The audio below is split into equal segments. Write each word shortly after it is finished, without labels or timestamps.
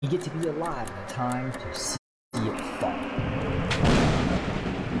We get to be alive at a time to see it fall.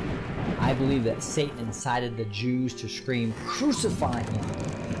 I believe that Satan incited the Jews to scream, "Crucify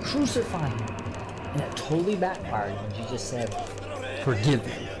him! Crucify him!" And it totally backfired when Jesus said, "Forgive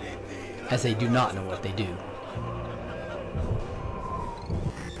them, as they do not know what they do."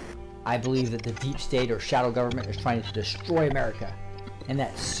 I believe that the deep state or shadow government is trying to destroy America, and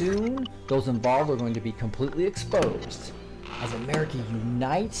that soon those involved are going to be completely exposed as America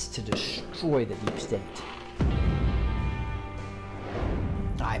unites to destroy the deep state.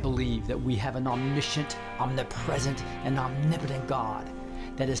 I believe that we have an omniscient, omnipresent, and omnipotent God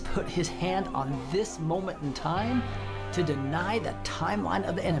that has put his hand on this moment in time to deny the timeline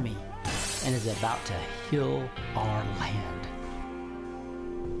of the enemy and is about to heal our land.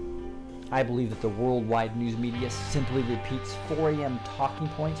 I believe that the worldwide news media simply repeats 4 a.m. talking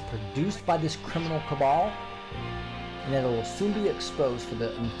points produced by this criminal cabal, and that it will soon be exposed for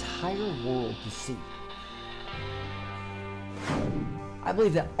the entire world to see. I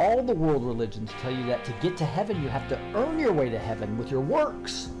believe that all the world religions tell you that to get to heaven you have to earn your way to heaven with your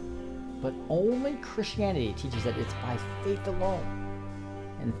works. But only Christianity teaches that it's by faith alone.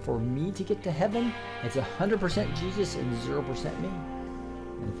 And for me to get to heaven, it's 100% Jesus and 0% me.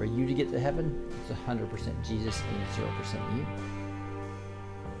 And for you to get to heaven, it's 100% Jesus and 0% you.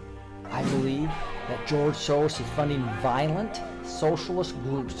 I believe that George Soros is funding violent socialist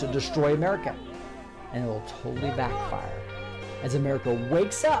groups to destroy America. And it will totally backfire as America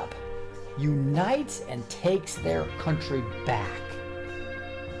wakes up, unites, and takes their country back.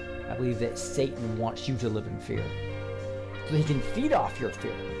 I believe that Satan wants you to live in fear, so he can feed off your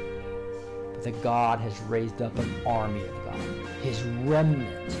fear. But that God has raised up an army of God, his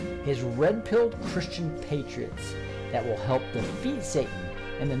remnant, his red-pilled Christian patriots that will help defeat Satan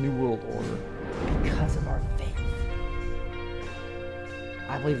and the New World Order because of our faith.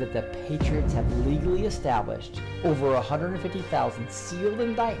 I believe that the patriots have legally established over 150,000 sealed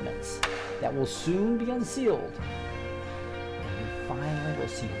indictments that will soon be unsealed. And we finally will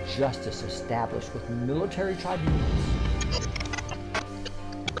see justice established with military tribunals.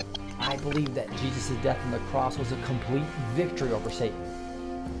 I believe that Jesus' death on the cross was a complete victory over Satan,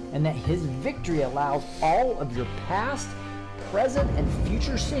 and that his victory allows all of your past, present, and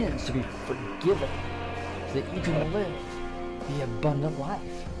future sins to be forgiven so that you can live the abundant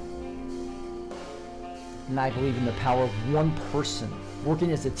life. And I believe in the power of one person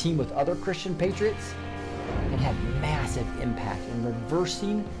working as a team with other Christian patriots can have massive impact in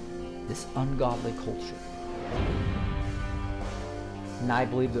reversing this ungodly culture. And I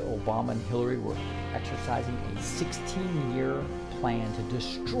believe that Obama and Hillary were exercising a 16-year plan to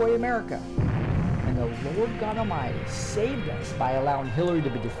destroy America. And the Lord God Almighty saved us by allowing Hillary to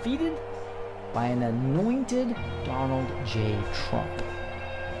be defeated by an anointed Donald J. Trump.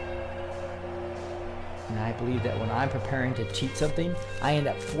 And I believe that when I'm preparing to teach something, I end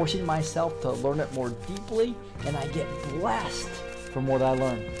up forcing myself to learn it more deeply, and I get blessed from what I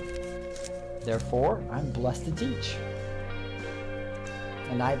learn. Therefore, I'm blessed to teach.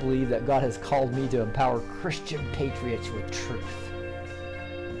 And I believe that God has called me to empower Christian patriots with truth.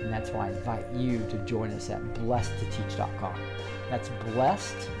 And that's why I invite you to join us at blessedtoteach.com. That's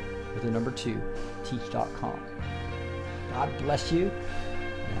blessed with the number 2, teach.com. God bless you,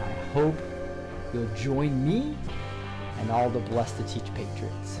 and I hope you'll join me and all the Blessed to Teach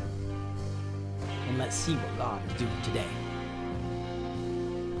patriots. And let's see what God is doing today.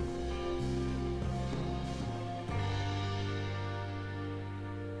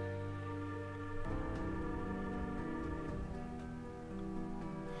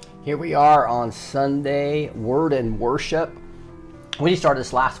 Here we are on Sunday, Word and Worship. We started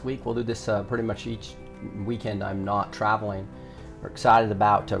this last week. We'll do this pretty much each weekend I'm not traveling. We're excited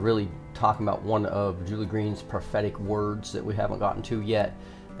about really talking about one of Julie Green's prophetic words that we haven't gotten to yet.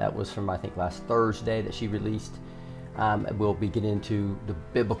 That was from, I think, last Thursday that she released. We'll be getting into the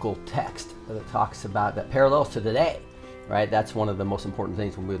biblical text that talks about, that parallels to today, right? That's one of the most important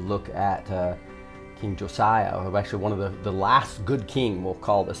things when we look at King Josiah, or actually one of the last good king, we'll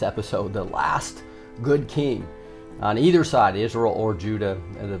call this episode, the last good king. On either side, Israel or Judah,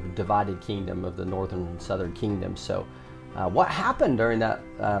 the divided kingdom of the northern and southern kingdom. So what happened during that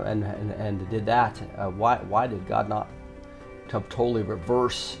and did that? Why did God not totally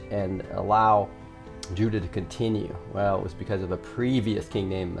reverse and allow Judah to continue? Well, it was because of a previous king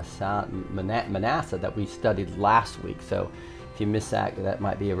named Manasseh that we studied last week. So if you missed that, that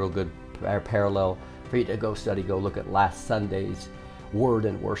might be a real good parallel for you to go study, go look at last Sunday's Word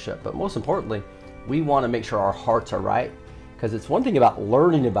and Worship. But most importantly, we want to make sure our hearts are right, Because it's one thing about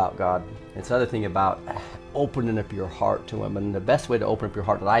learning about God. It's another thing about opening up your heart to Him. And the best way to open up your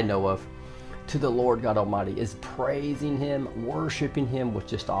heart that I know of to the Lord God Almighty is praising Him, worshiping Him with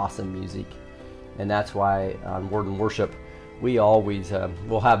just awesome music. And that's why on Word and Worship, we always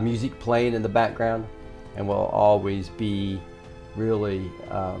will have music playing in the background, and we'll always be really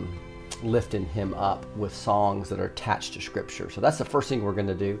lifting Him up with songs that are attached to Scripture. So that's the first thing we're going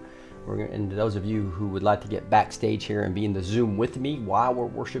to do. And those of you who would like to get backstage here and be in the Zoom with me while we're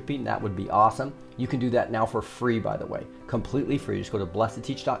worshiping, that would be awesome. You can do that now for free, by the way, completely free. Just go to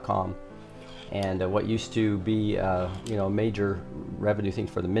blessed2teach.com. And what used to be a major revenue thing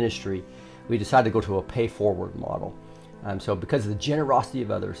for the ministry, we decided to go to a pay-forward model. So because of the generosity of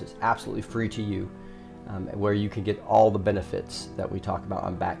others, it's absolutely free to you, where you can get all the benefits that we talk about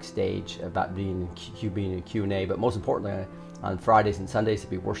on backstage, about being in Q&A, but most importantly, on Fridays and Sundays to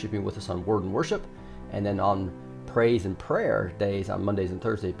be worshiping with us on Word and Worship, and then on praise and prayer days on Mondays and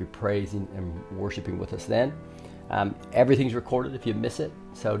Thursdays, be praising and worshiping with us then. Everything's recorded if you miss it,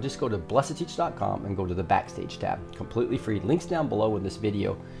 so just go to blessed2teach.com and go to the Backstage tab, completely free. Links down below in this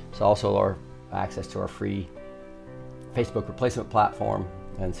video. It's also our access to our free Facebook replacement platform,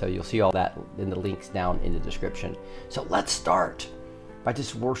 and so you'll see all that in the links down in the description. So let's start by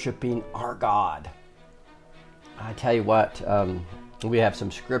just worshiping our God. I tell you what, we have some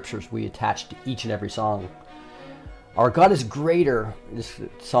scriptures we attach to each and every song. Our God is greater, this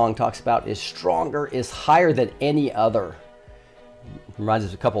song talks about, is stronger, is higher than any other. It reminds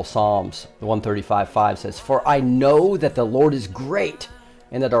us of a couple of Psalms. 135:5 says, "For I know that the Lord is great,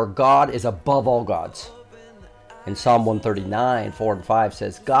 and that our God is above all gods." And Psalm 139:4 and 5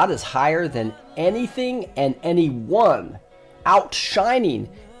 says, "God is higher than anything and anyone, outshining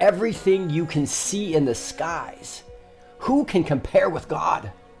everything you can see in the skies. Who can compare with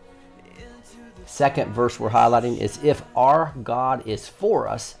God?" Second verse we're highlighting is, "If our God is for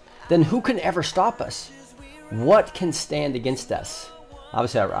us, then who can ever stop us? What can stand against us?"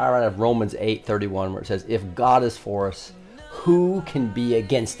 Obviously, I read Romans 8:31 where it says, "If God is for us, who can be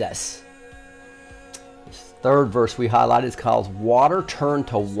against us?" This third verse we highlighted is called "Water turned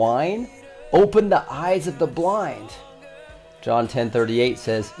to wine, open the eyes of the blind." John 10:38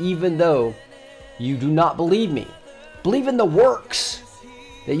 says, "Even though you do not believe me, believe in the works,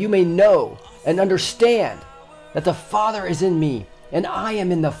 that you may know and understand that the Father is in me and I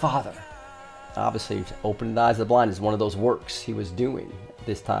am in the Father." Obviously, opening the eyes of the blind is one of those works he was doing at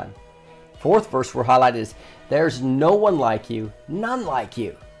this time. Fourth verse we're highlighted is, "There's no one like you, none like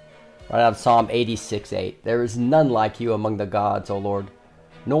you." Right out of Psalm 86:8, "There is none like you among the gods, O Lord,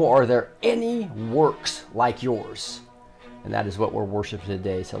 nor are there any works like yours." And that is what we're worshiping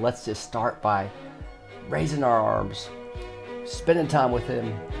today. So let's just start by raising our arms, spending time with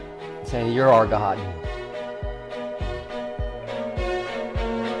Him, saying, "You're our God."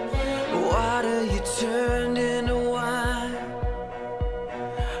 Water you turned into wine,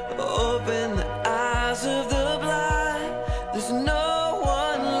 open the eyes of the blind. There's no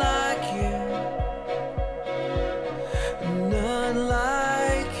one like you, none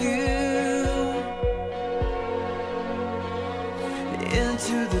like you.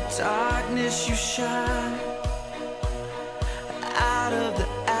 Into the darkness you shine, out of the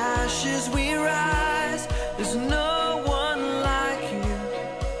ashes we rise. There's no one like you,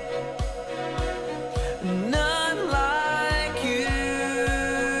 none like you.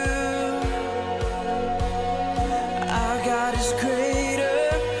 Our God is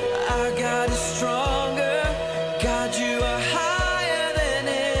greater, our God is stronger. God, you are higher than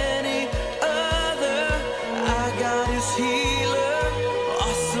any other. Our God is healer,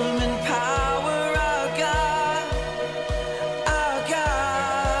 awesome in power. Our God, our God.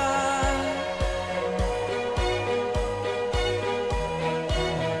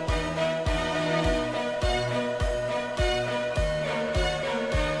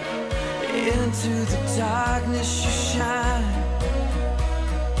 Into the darkness you shine,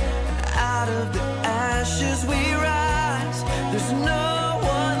 out of the ashes we rise. There's no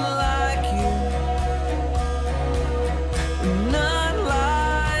one like you, none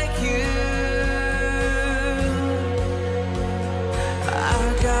like you.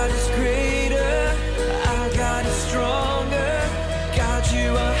 Our God is greater, our God is stronger. God, you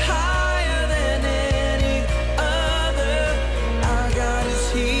are higher than any other. Our God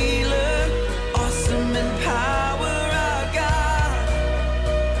is healer, awesome in power. Our God,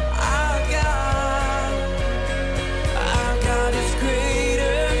 our God.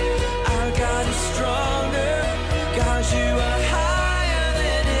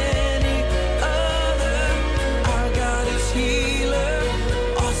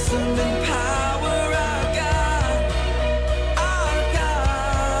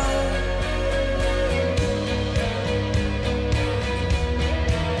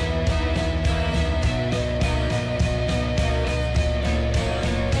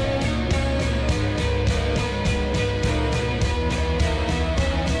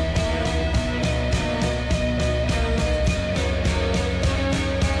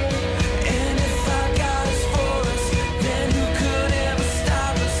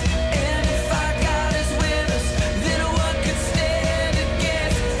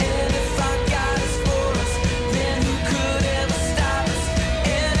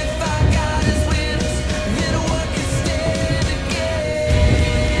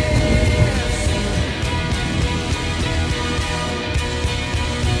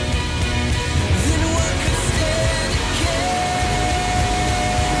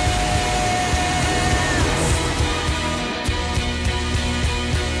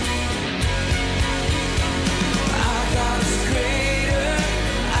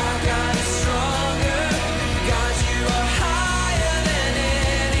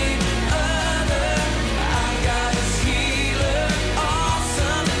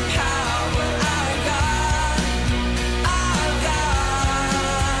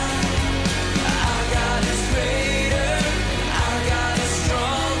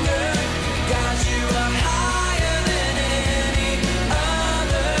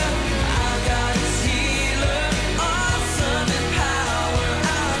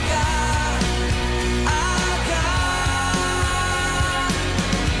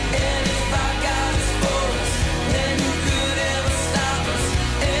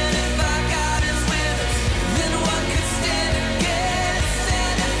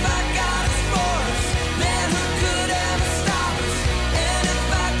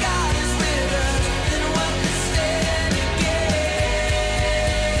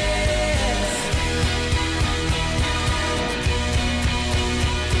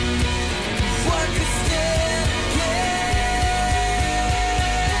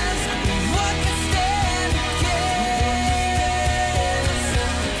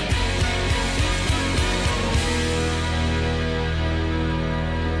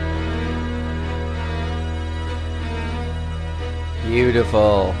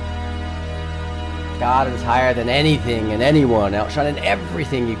 Beautiful. God is higher than anything and anyone, outshining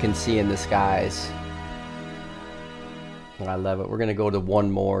everything you can see in the skies. And I love it. We're going to go to one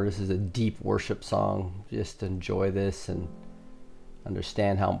more. This is a deep worship song. Just enjoy this and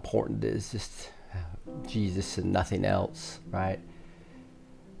understand how important it is. Just Jesus and nothing else, right?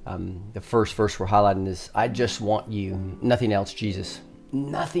 The first verse we're highlighting is, I just want you, nothing else, Jesus.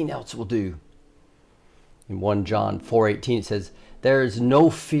 Nothing else will do. In 1 John 4:18 it says, there is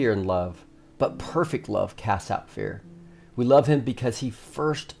no fear in love, but perfect love casts out fear. We love him because he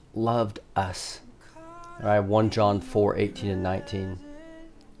first loved us. All right, 1 John 4:18 and 19.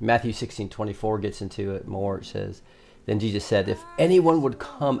 Matthew 16:24 gets into it more. It says, then Jesus said, if anyone would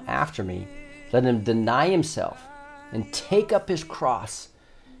come after me, let him deny himself and take up his cross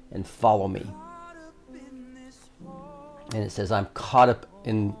and follow me. And it says, I'm caught up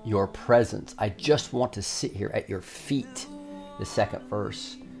in your presence. I just want to sit here at your feet. The second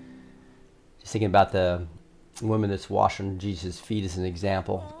verse. Just thinking about the woman that's washing Jesus' feet as an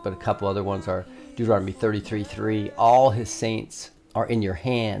example, but a couple other ones are Deuteronomy 33:3. All his saints are in your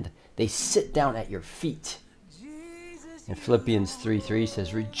hand. They sit down at your feet. And Philippians 3:3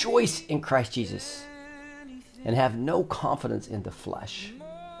 says, rejoice in Christ Jesus and have no confidence in the flesh,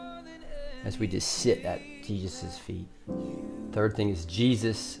 as we just sit at Jesus' feet. Third thing is,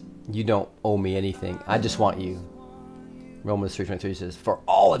 Jesus, you don't owe me anything. I just want you. Romans 3:23 says, for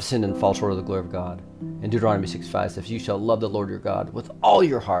all have sinned and fall short of the glory of God. And Deuteronomy 6:5 says, you shall love the Lord your God with all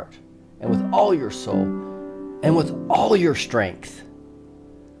your heart and with all your soul and with all your strength.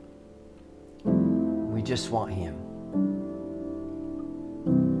 We just want him.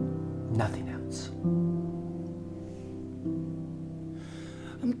 Nothing else.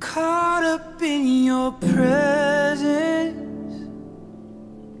 I'm caught up in your presence.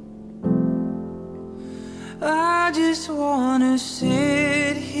 I just wanna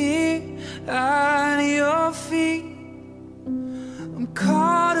sit here at your feet. I'm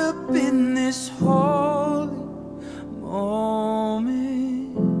caught up in this holy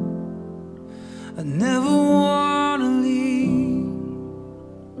moment. I never wanna leave.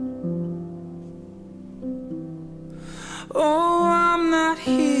 Oh, I'm not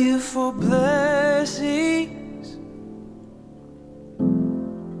here for blessings.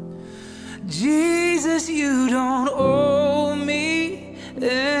 Jesus, you don't owe me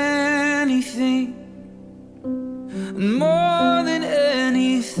anything, more than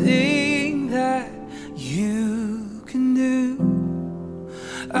anything that you can do.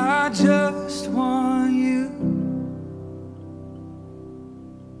 I just want you.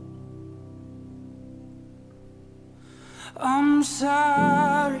 I'm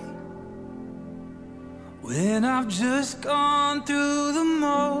sorry when I've just gone through the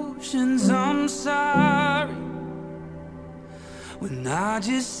motions. I'm sorry when I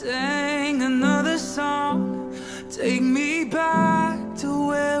just sang another song. Take me back to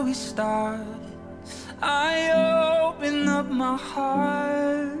where we started. I open up my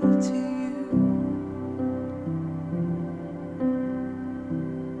heart to you.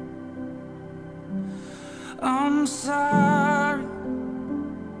 I'm sorry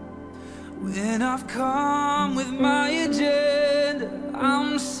when I've come with my agenda.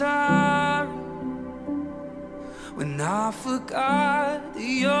 I'm sorry when I forgot that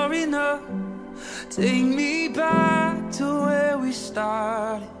you're enough. Take me back to where we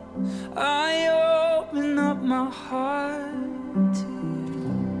started. I open up my heart to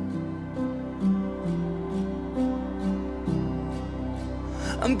you.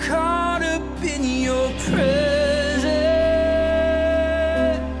 I'm caught up in your presence.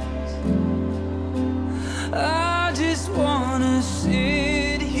 I just wanna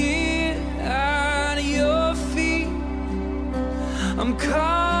sit here at your feet. I'm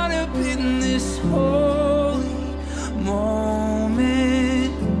caught up in this holy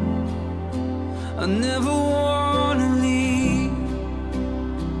moment. I never wanna leave.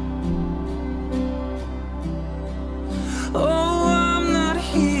 Oh, I'm not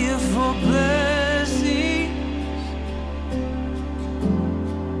here for blessings.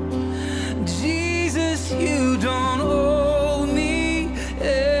 Jesus, you don't owe me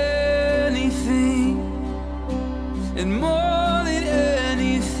anything, and more than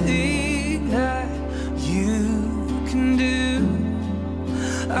anything that you can do.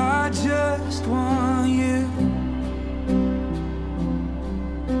 I just want you.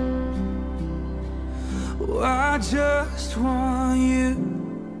 Oh, I just want you,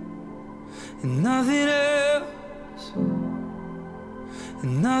 and nothing else,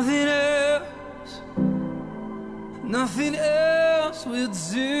 and nothing else, nothing else will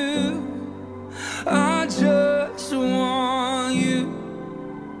do. I just want you.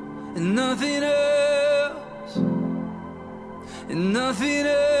 and nothing else, and nothing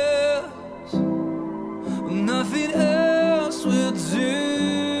else, nothing else will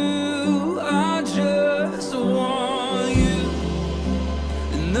do. I just want you,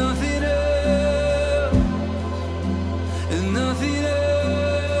 and nothing else, and nothing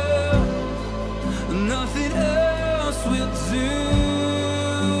else, nothing else will do.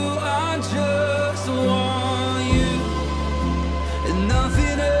 I just want you, and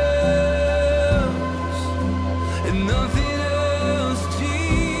nothing else, and nothing else,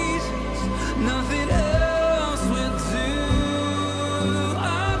 Jesus, nothing else will do. I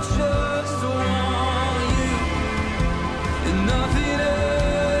just want you, and nothing else,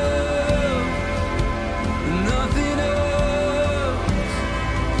 nothing else,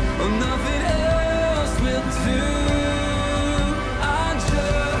 oh, nothing else will do. I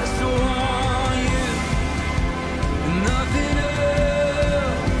just want you, and nothing else,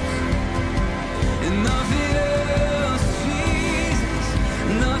 and nothing else, Jesus,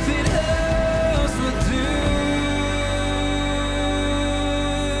 nothing else will do.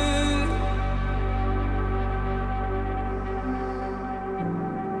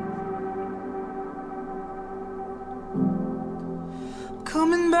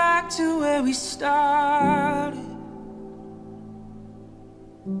 Coming back to where we started,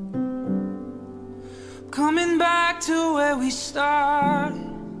 coming back to where we started,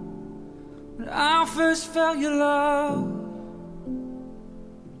 when I first felt your love.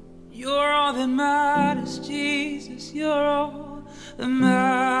 You're all that matters, Jesus, you're all that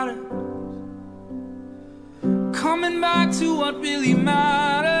matters. Coming back to what really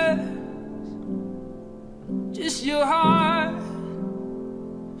matters, just your heart.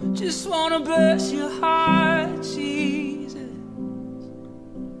 Just wanna bless your heart, Jesus.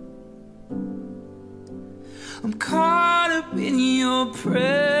 I'm caught up in your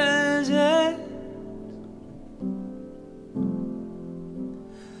presence.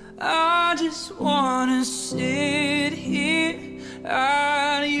 I just wanna sit here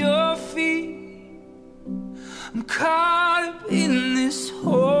at your feet. I'm caught up in this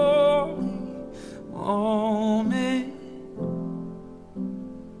holy moment.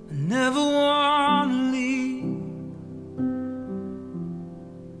 I never wanna leave.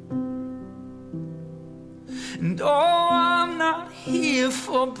 And oh, I'm not here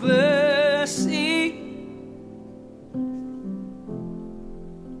for blessing.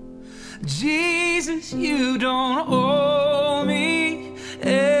 Jesus, you don't owe me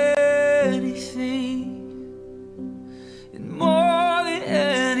anything. And more than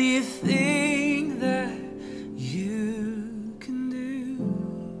anything that you can do,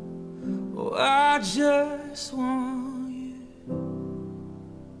 oh, I just want you.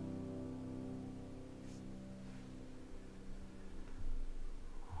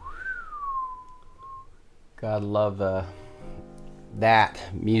 God love that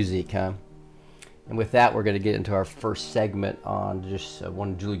music, huh? And with that, we're going to get into our first segment on just one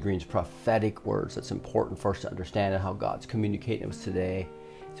of Julie Green's prophetic words that's important for us to understand and how God's communicating with us today.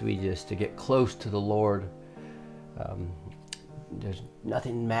 So we just to get close to the Lord. There's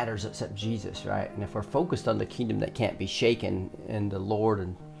nothing matters except Jesus, right? And if we're focused on the kingdom that can't be shaken and the Lord,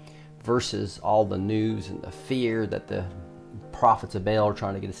 and versus all the news and the fear that the prophets of Baal are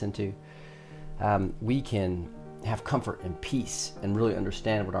trying to get us into, we can have comfort and peace and really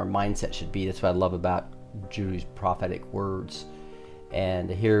understand what our mindset should be. That's what I love about Julie's prophetic words. And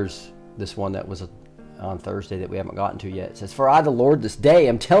here's this one that was on Thursday that we haven't gotten to yet. It says, "For I, the Lord, this day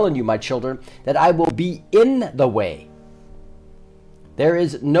am telling you, my children, that I will be in the way. There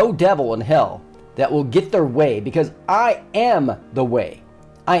is no devil in hell that will get their way, because I am the way.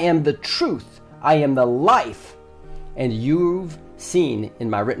 I am the truth. I am the life. And you've seen in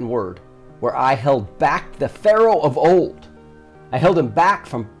my written word where I held back the Pharaoh of old. I held him back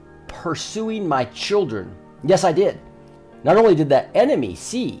from pursuing my children. Yes, I did. Not only did the enemy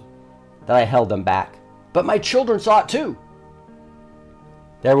see that I held them back, but my children saw it too.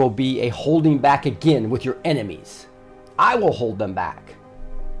 There will be a holding back again with your enemies. I will hold them back."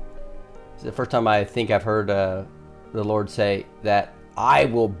 It's the first time I think I've heard the Lord say that I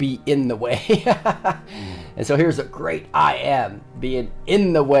will be in the way. And so here's a great I am, being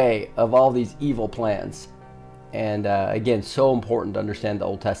in the way of all these evil plans. And again, so important to understand the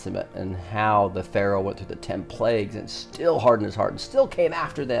Old Testament and how the Pharaoh went through the 10 plagues and still hardened his heart and still came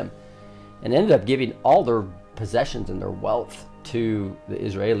after them and ended up giving all their possessions and their wealth to the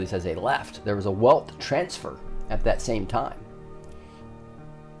Israelis as they left. There was a wealth transfer at that same time.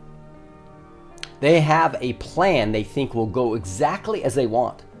 They have a plan they think will go exactly as they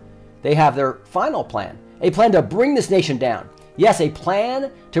want. They have their final plan, a plan to bring this nation down, Yes, a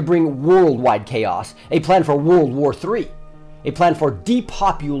plan to bring worldwide chaos, a plan for World War III, a plan for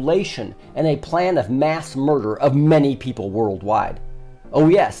depopulation, and a plan of mass murder of many people worldwide. Oh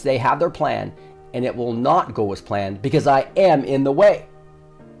yes, they have their plan, and it will not go as planned because I am in the way.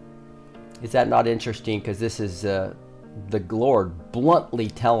 Is that not interesting? Because this is the Lord bluntly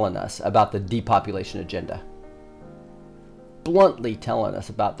telling us about the depopulation agenda. Bluntly telling us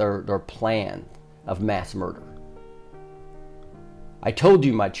about their plan of mass murder. I told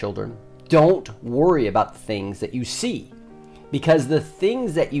you, my children, don't worry about the things that you see, because the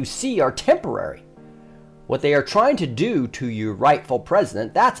things that you see are temporary. What they are trying to do to your rightful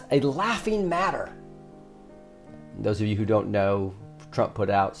president, that's a laughing matter. And those of you who don't know, Trump put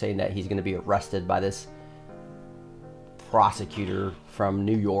out saying that he's going to be arrested by this prosecutor from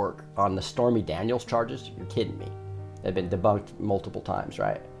New York on the Stormy Daniels charges. You're kidding me. They've been debunked multiple times,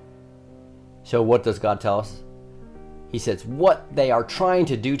 right? So what does God tell us? He says, what they are trying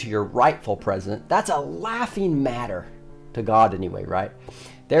to do to your rightful president, that's a laughing matter to God anyway, right?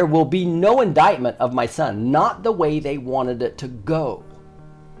 There will be no indictment of my son, not the way they wanted it to go.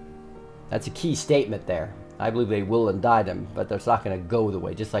 That's a key statement there. I believe they will indict him, but that's not going to go the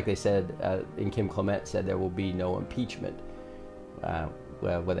way, just like they said, and Kim Clement said there will be no impeachment.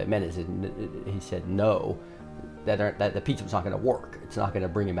 Well, what that meant is he said no, that the impeachment's not going to work. It's not going to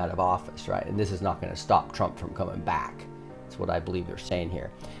bring him out of office, right? And this is not going to stop Trump from coming back. That's what I believe they're saying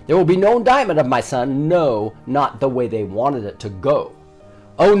here. There will be no indictment of my son, no, not the way they wanted it to go.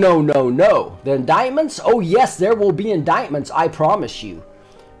 Oh, no, no, no. The indictments? Oh, yes, there will be indictments, I promise you.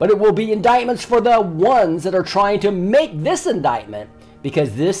 But it will be indictments for the ones that are trying to make this indictment,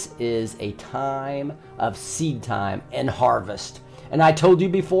 because this is a time of seed time and harvest. And I told you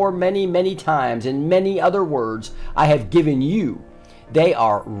before many, many times, in many other words I have given you, they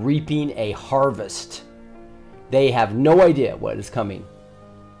are reaping a harvest. They have no idea what is coming.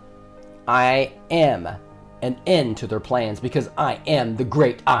 I am an end to their plans because I am the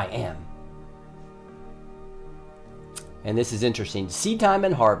great I am. And this is interesting. Seed time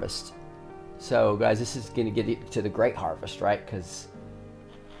and harvest. So guys, this is going to get to the great harvest, right? Because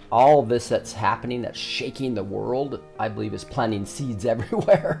all this that's happening, that's shaking the world, I believe is planting seeds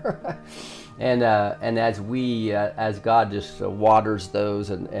everywhere. and as God just waters those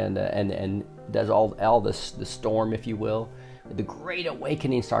and does all this, the storm, if you will, the great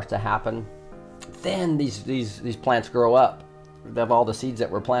awakening starts to happen. Then these plants grow up. They have all the seeds that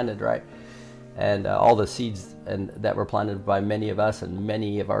were planted, right? And all the seeds that were planted by many of us and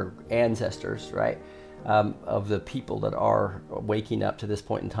many of our ancestors, right? Of the people that are waking up to this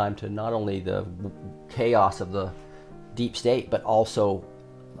point in time to not only the chaos of the deep state, but also,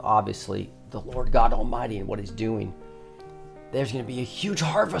 obviously, the Lord God Almighty and what He's doing. There's going to be a huge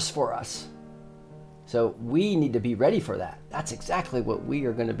harvest for us. So we need to be ready for that. That's exactly what we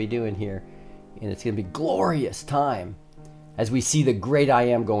are going to be doing here. And it's going to be a glorious time as we see the great I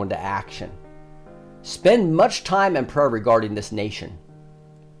am go into action. Spend much time in prayer regarding this nation.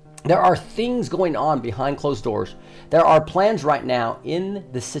 There are things going on behind closed doors. There are plans right now in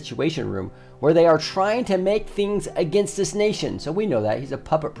the Situation Room where they are trying to make things against this nation. So we know that. He's a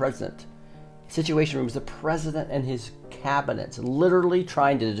puppet president. Situation Room is the president and his cabinets literally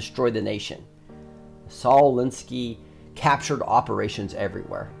trying to destroy the nation. Saul Alinsky captured operations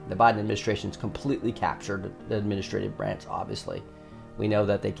everywhere. The Biden administration's completely captured the administrative branch, obviously. We know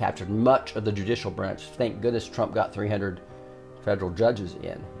that they captured much of the judicial branch. Thank goodness Trump got 300 federal judges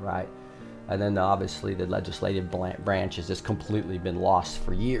in, right? And then obviously the legislative branch has just completely been lost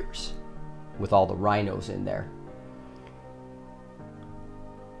for years with all the rhinos in there.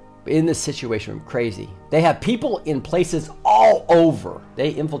 In this Situation Room, crazy. They have people in places all over. They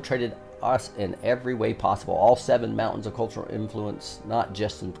infiltrated us in every way possible. All 7 mountains of cultural influence, not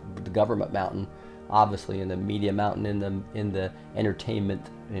just in the government mountain, obviously in the media mountain, in the entertainment,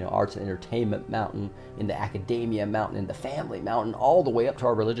 arts and entertainment mountain, in the academia mountain, in the family mountain, all the way up to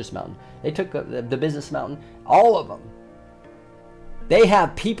our religious mountain. They took the business mountain, all of them. They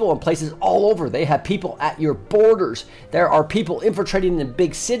have people in places all over. They have people at your borders. There are people infiltrating in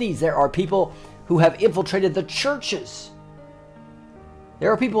big cities. There are people who have infiltrated the churches.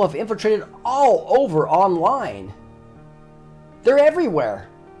 There are people who have infiltrated all over online. They're everywhere.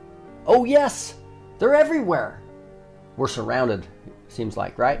 Oh yes, they're everywhere. We're surrounded, seems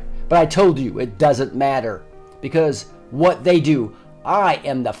like, right? But I told you, it doesn't matter. Because what they do, I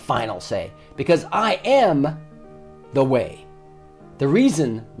am the final say. Because I am the way. The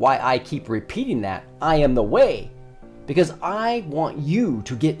reason why I keep repeating that, I am the way, because I want you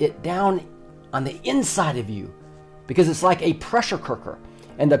to get it down on the inside of you. Because it's like a pressure cooker.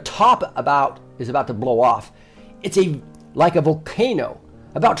 And the top is about to blow off. It's a like a volcano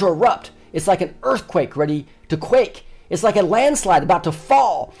about to erupt. It's like an earthquake ready to quake. It's like a landslide about to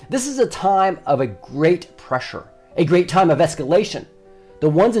fall. This is a time of a great pressure, a great time of escalation. The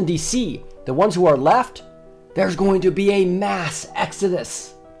ones in DC, the ones who are left, there's going to be a mass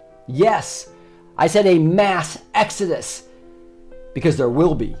exodus. Yes, I said a mass exodus, because there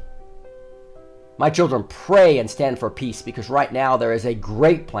will be. My children, pray and stand for peace, because right now there is a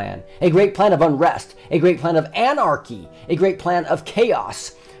great plan of unrest, a great plan of anarchy, a great plan of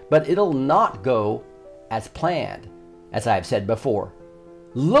chaos, but it'll not go as planned, as I have said before.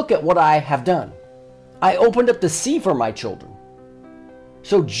 Look at what I have done. I opened up the sea for my children.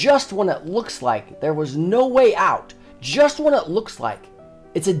 So just when it looks like there was no way out, just when it looks like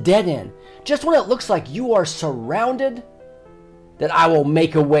it's a dead end, just when it looks like you are surrounded, that I will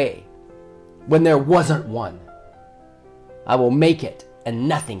make a way when there wasn't one. I will make it, and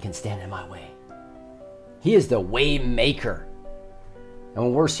nothing can stand in my way. He is the way maker. And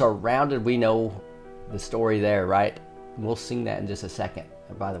when we're surrounded, we know the story there, right? We'll sing that in just a second.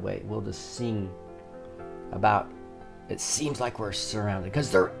 And by the way, we'll just sing about, it seems like we're surrounded,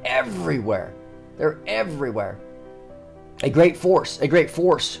 because they're everywhere. They're everywhere. A great force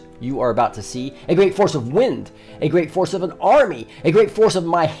you are about to see. A great force of wind. A great force of an army. A great force of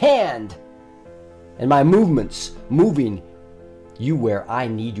my hand. And my movements moving you where I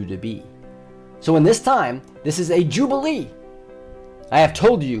need you to be. So in this time, this is a jubilee. I have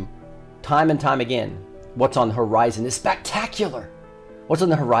told you time and time again, what's on the horizon is spectacular. What's on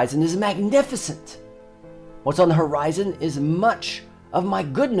the horizon is magnificent. What's on the horizon is much of my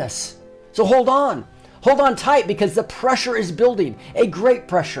goodness. So hold on. Hold on tight, because the pressure is building, a great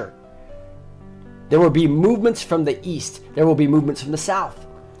pressure. There will be movements from the east. There will be movements from the south.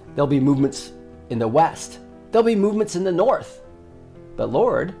 There'll be movements in the west. There'll be movements in the north. But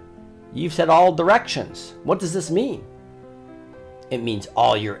Lord, you've said all directions. What does this mean? It means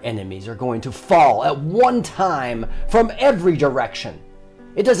all your enemies are going to fall at one time from every direction.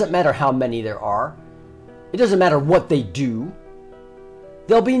 It doesn't matter how many there are. It doesn't matter what they do.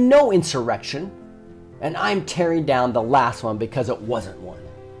 There'll be no insurrection. And I'm tearing down the last one because it wasn't one.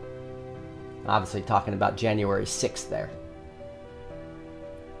 Obviously talking about January 6th there.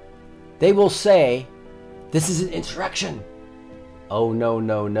 They will say, this is an insurrection. Oh, no,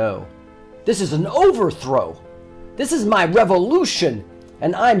 no, no. This is an overthrow. This is my revolution.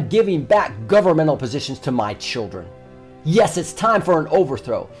 And I'm giving back governmental positions to my children. Yes, it's time for an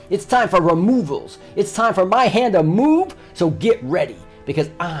overthrow. It's time for removals. It's time for my hand to move. So get ready,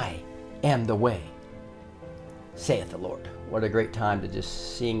 because I am the way, saith the Lord. What a great time to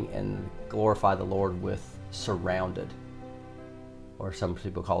just sing and glorify the Lord with Surrounded. Or some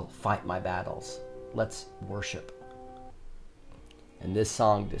people call it Fight My Battles. Let's worship. And this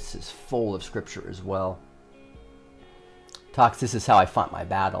song, this is full of scripture as well. Talks, this is how I fight my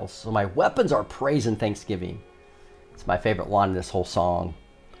battles. So my weapons are praise and thanksgiving. It's my favorite line in this whole song.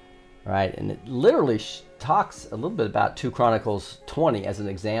 Right? And it literally talks a little bit about 2 Chronicles 20 as an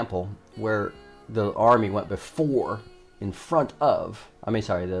example, where the army went before, in front of,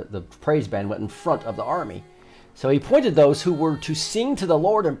 the praise band went in front of the army. So he appointed those who were to sing to the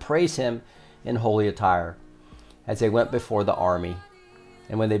Lord and praise him in holy attire as they went before the army.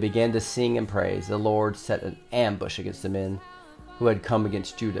 And when they began to sing and praise, the Lord set an ambush against the men who had come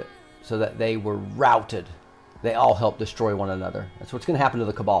against Judah, so that they were routed. They all helped destroy one another. That's what's going to happen to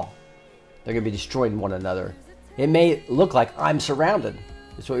the cabal. They're going to be destroying one another. It may look like I'm surrounded.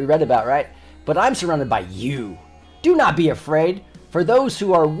 That's what we read about, right? But I'm surrounded by you. Do not be afraid, for those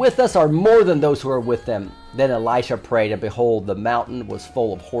who are with us are more than those who are with them. Then Elisha prayed, and behold, the mountain was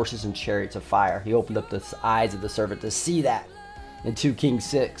full of horses and chariots of fire. He opened up the eyes of the servant to see that in 2 Kings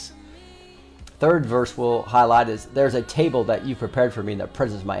 6. Third verse we'll highlight is, there's a table that you prepared for me in the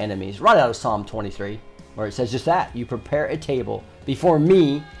presence of my enemies. Right out of Psalm 23, where it says just that. You prepare a table before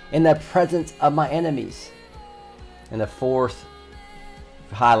me in the presence of my enemies. And the fourth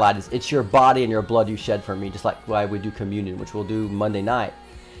highlight is, it's your body and your blood you shed for me, just like why we do communion, which we'll do Monday night.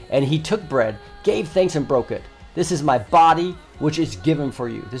 And he took bread, gave thanks, and broke it. This is my body, which is given for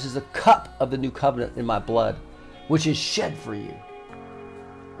you. This is the cup of the new covenant in my blood, which is shed for you.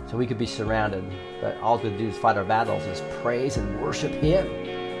 So we could be surrounded, but all we do is fight our battles, is praise and worship him.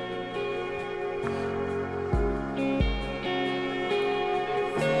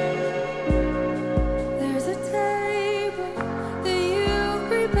 There's a table that you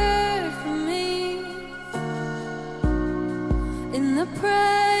prepared for me in the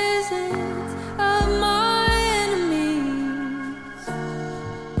presence of my enemies.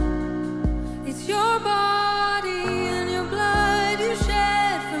 It's your body and your blood you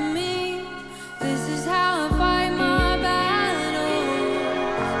shed for me. This is how I fight my battles.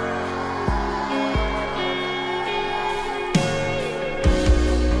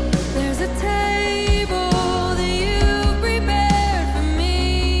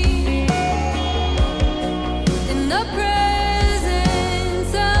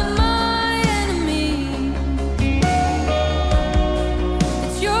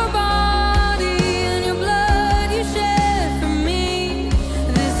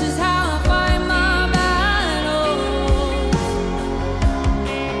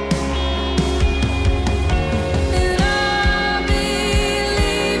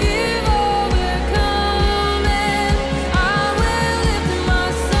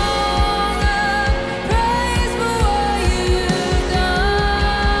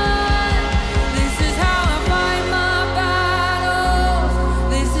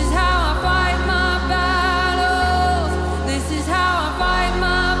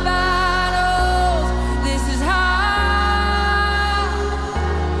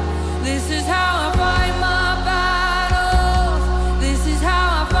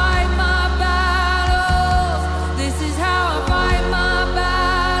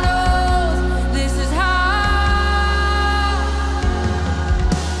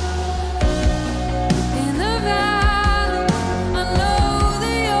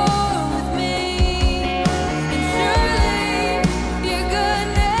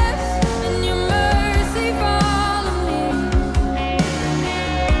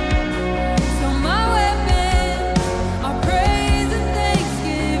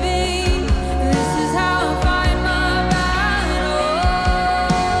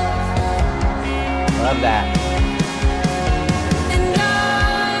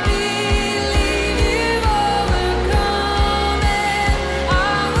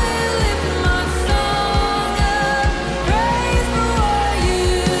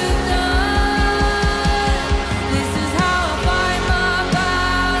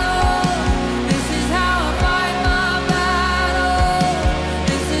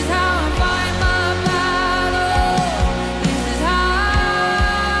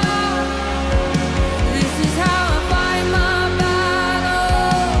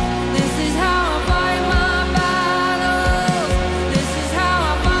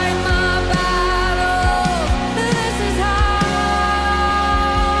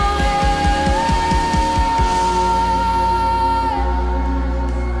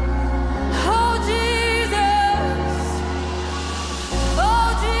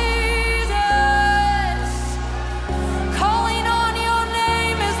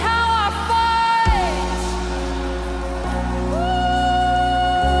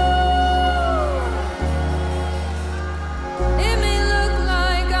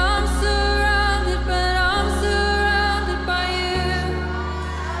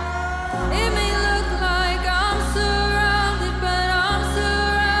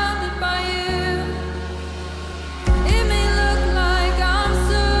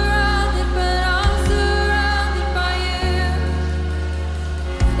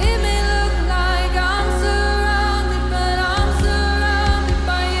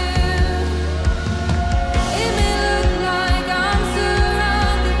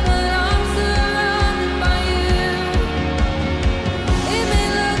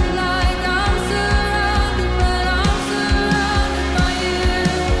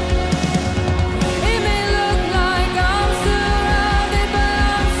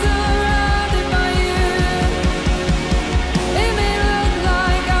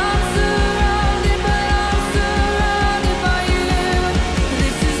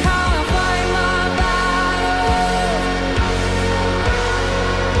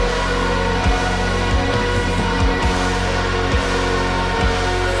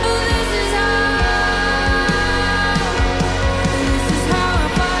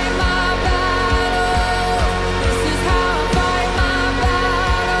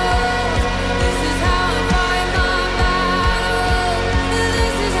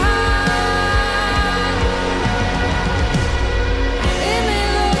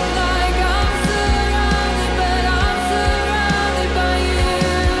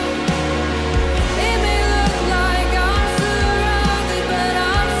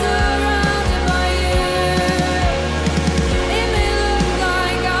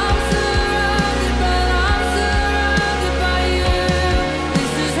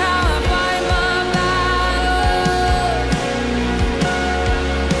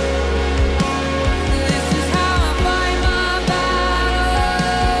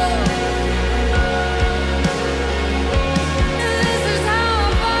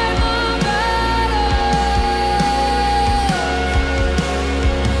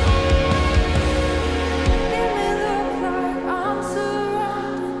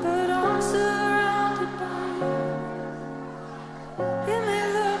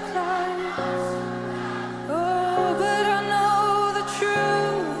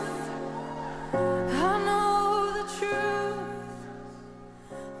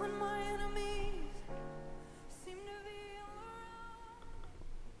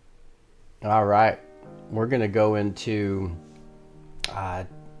 All right, we're going to go into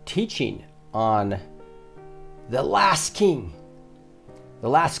teaching on the last king, the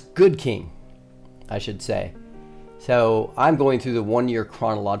last good king, I should say. So I'm going through the 1-year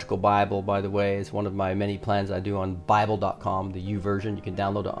chronological Bible, by the way. It's one of my many plans I do on Bible.com, the U version. You can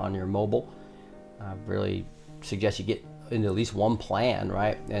download it on your mobile. I really suggest you get into at least one plan,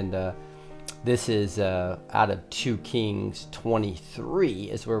 right? And this is out of 2 Kings 23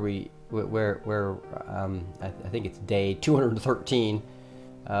 is where I think it's day 213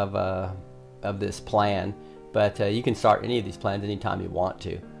 of this plan. But you can start any of these plans anytime you want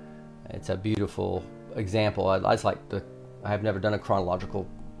to. It's a beautiful example. I've never done a chronological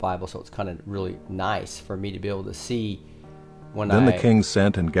Bible, so it's kind of really nice for me to be able to see when Then the king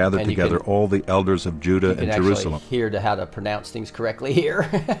sent and gathered together all the elders of Judah and Jerusalem. You can hear how to pronounce things correctly here.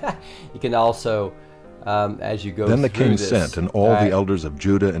 You can also, as you go through this. Then the king sent and all the elders of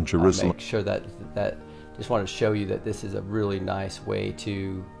Judah and Jerusalem. I'll make sure that just want to show you that this is a really nice way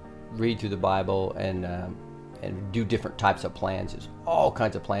to read through the Bible and do different types of plans. There's all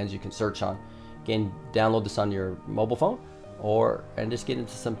kinds of plans you can search on. Again, download this on your mobile phone, and just get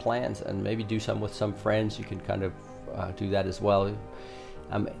into some plans and maybe do some with some friends. You can kind of do that as well.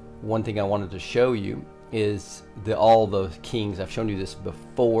 One thing I wanted to show you is all the kings. I've shown you this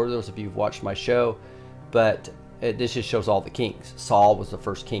before, those of you who've watched my show, but this just shows all the kings. Saul was the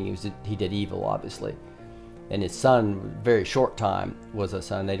first king. He did evil, obviously. And his son, very short time, was a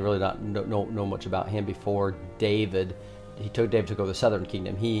son. They really don't know much about him before David. David took over the southern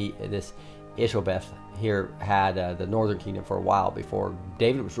kingdom. This Ishbosheth here had the northern kingdom for a while before.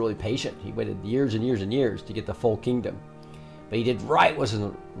 David was really patient. He waited years and years and years to get the full kingdom. But he did right was in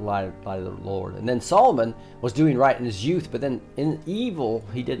the light of the Lord. And then Solomon was doing right in his youth, but then in evil,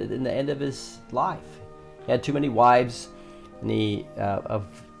 he did it in the end of his life. He had too many wives and of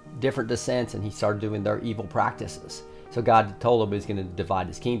different descents, and he started doing their evil practices. So God told him he was going to divide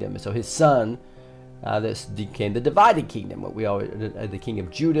his kingdom. And so his son, this became the divided kingdom, the king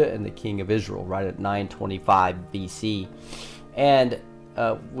of Judah and the king of Israel, right at 925 BC. And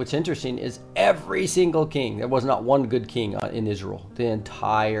what's interesting is every single king, there was not one good king in Israel the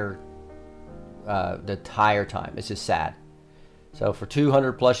entire time. It's just sad. So for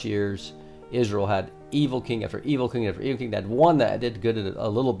 200 plus years, Israel had evil king after evil king after evil king. They had one that did good a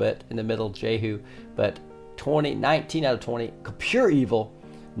little bit in the middle, Jehu, but 19 out of 20 pure evil,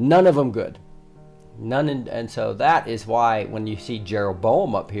 none of them good. And so that is why when you see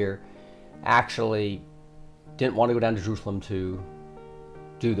Jeroboam up here, actually didn't want to go down to Jerusalem to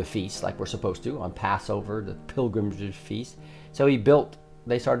do the feast like we're supposed to on Passover, the pilgrimage feast. So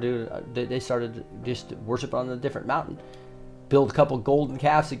they started just worship on a different mountain, build a couple golden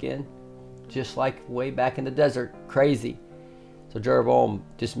calves again, just like way back in the desert. Crazy. So Jeroboam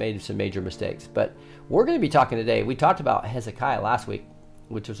just made some major mistakes. But we're going to be talking today. We talked about Hezekiah last week,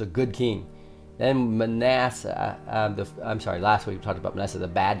 which was a good king. Then Manasseh, last week we talked about Manasseh, the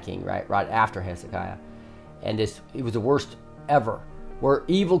bad king, right after Hezekiah. And it was the worst ever, where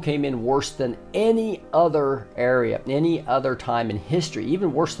evil came in worse than any other area, any other time in history,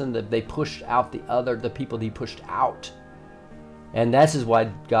 even worse than they pushed out the people he pushed out. And this is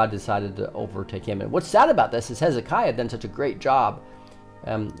why God decided to overtake him. And what's sad about this is Hezekiah had done such a great job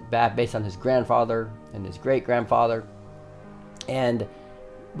based on his grandfather and his great-grandfather. And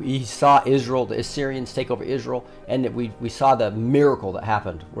we saw Israel, the Assyrians take over Israel, and we saw the miracle that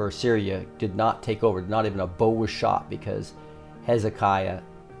happened where Assyria did not take over, not even a bow was shot, because Hezekiah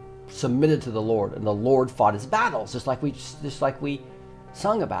submitted to the Lord, and the Lord fought his battles, just like we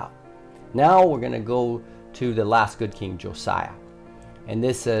sung about. Now we're going to go to the last good king, Josiah. And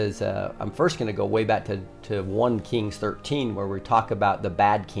this is, I'm first going to go way back to 1 Kings 13, where we talk about the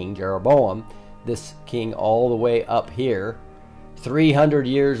bad king, Jeroboam, this king all the way up here, 300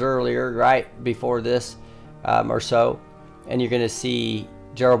 years earlier, right before this or so. And you're going to see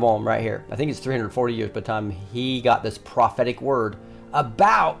Jeroboam right here. I think it's 340 years by the time he got this prophetic word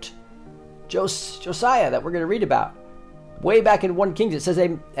about Josiah that we're going to read about. Way back in 1 Kings, it says,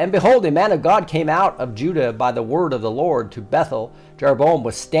 And behold, a man of God came out of Judah by the word of the Lord to Bethel. Jeroboam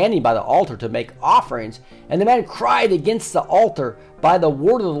was standing by the altar to make offerings. And the man cried against the altar by the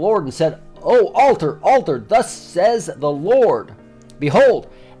word of the Lord and said, O altar, altar, thus says the Lord,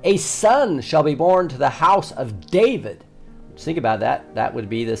 Behold, a son shall be born to the house of David. Just think about that. That would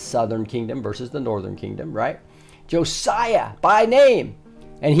be the southern kingdom versus the northern kingdom, right? Josiah by name.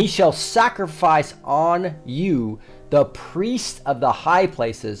 And he shall sacrifice on you the priests of the high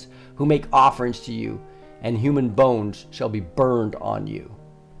places who make offerings to you, and human bones shall be burned on you.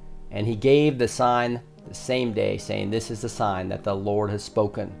 And he gave the sign the same day, saying, This is the sign that the Lord has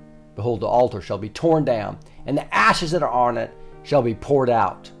spoken. behold, the altar shall be torn down, and the ashes that are on it shall be poured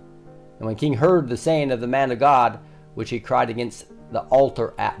out. And when king heard the saying of the man of God, which he cried against the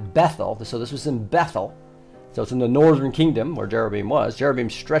altar at Bethel, so this was in Bethel, so it's in the northern kingdom where Jeroboam was, Jeroboam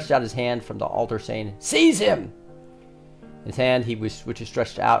stretched out his hand from the altar, saying, Seize him! His hand, which he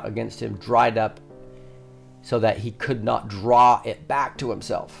stretched out against him, dried up, so that he could not draw it back to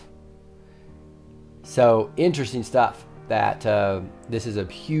himself. So interesting stuff, that this is a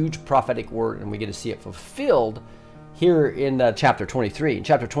huge prophetic word, and we get to see it fulfilled here in chapter 23. In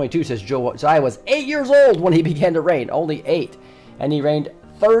chapter 22 says, Josiah was 8 years old when he began to reign, only 8, and he reigned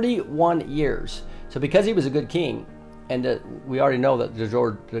 31 years. So because he was a good king, and we already know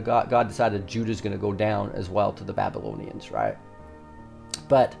that God decided Judah's going to go down as well to the Babylonians, right?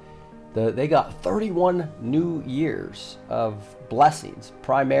 But they got 31 new years of blessings,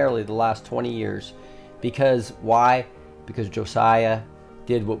 primarily the last 20 years. Because why? Because Josiah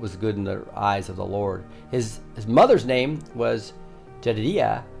did what was good in the eyes of the Lord. His mother's name was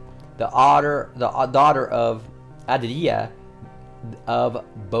Jedidiah, the daughter of Adadiah of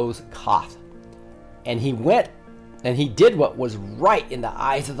Bozkath. And he went and he did what was right in the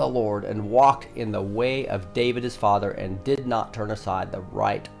eyes of the Lord, and walked in the way of David his father, and did not turn aside the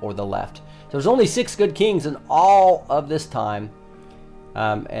right or the left. There's only 6 good kings in all of this time,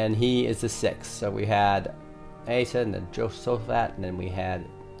 and he is the 6th. So we had Asa, and then Jehoshaphat, and then we had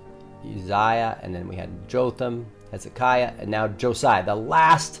Uzziah, and then we had Jotham, Hezekiah, and now Josiah, the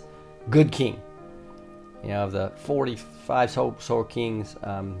last good king. You know, of the 45 so kings,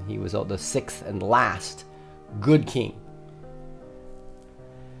 he was the 6th and last good king.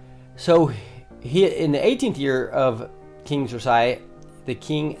 So he, in the 18th year of King Josiah, the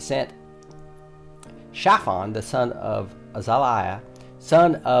king sent Shaphan, the son of Azaliah,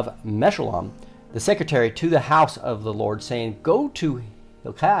 son of Meshullam, the secretary, to the house of the Lord, saying, Go to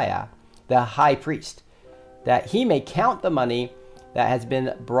Hilkiah, the high priest, that he may count the money that has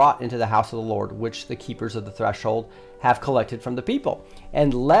been brought into the house of the Lord, which the keepers of the threshold have collected from the people,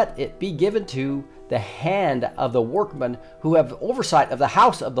 and let it be given to the hand of the workmen who have oversight of the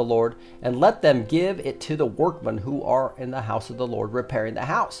house of the Lord, and let them give it to the workmen who are in the house of the Lord repairing the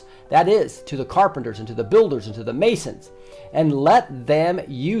house, that is, to the carpenters and to the builders and to the masons, and let them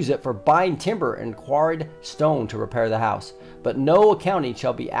use it for buying timber and quarried stone to repair the house. But no accounting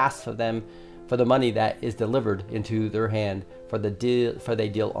shall be asked of them for the money that is delivered into their hand, for they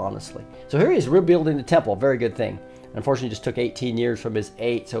deal honestly. So here he is rebuilding the temple, a very good thing. Unfortunately, it just took 18 years from his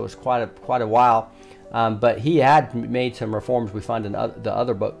 8, so it was quite a while. But he had made some reforms we find in the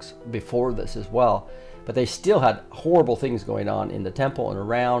other books before this as well. But they still had horrible things going on in the temple and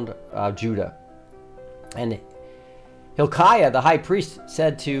around Judah. And Hilkiah, the high priest,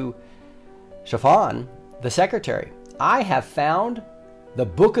 said to Shaphan, the secretary, I have found the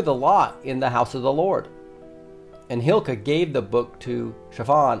book of the law in the house of the Lord. And Hilkiah gave the book to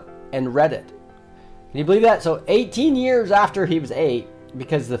Shaphan and read it. Can you believe that? So 18 years after he was 8,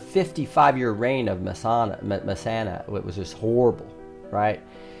 because the 55-year reign of Messiah, it was just horrible, right?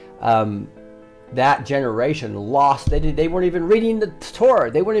 That generation lost. They weren't even reading the Torah.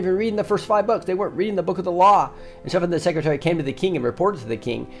 They weren't even reading the first 5 books. They weren't reading the book of the law. And Shaphan the secretary came to the king and reported to the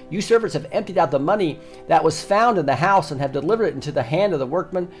king, You servants have emptied out the money that was found in the house, and have delivered it into the hand of the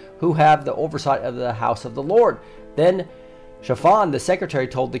workmen who have the oversight of the house of the Lord. Then Shaphan the secretary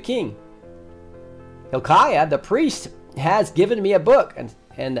told the king, Hilkiah the priest has given me a book,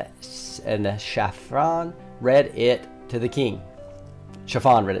 and Shaphan read it to the king.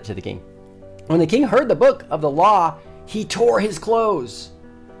 Shaphan read it to the king. When the king heard the book of the law, he tore his clothes.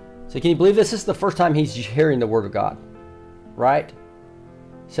 So can you believe this? This is the first time he's hearing the word of God, right?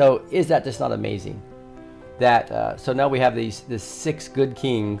 So is that just not amazing? That so now we have these 6 good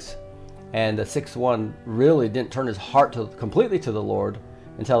kings, and the 6th one really didn't turn his heart completely to the Lord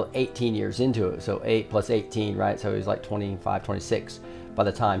until 18 years into it. So 8 plus 18, right? So he was like 25, 26 by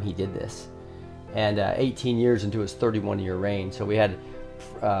the time he did this. And 18 years into his 31-year reign. So we had,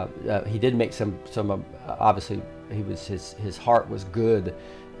 he did make some obviously his heart was good,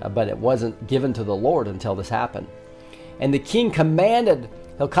 but it wasn't given to the Lord until this happened. And the king commanded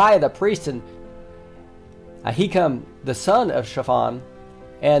Hilkiah the priest, and Ahikam the son of Shaphan,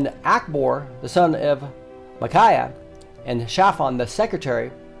 and Akbor the son of Micaiah, and Shaphan the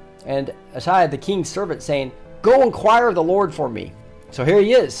secretary, and Asaiah the king's servant, saying, Go inquire of the Lord for me. So here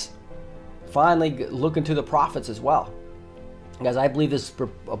he is, finally looking to the prophets as well. Guys, I believe this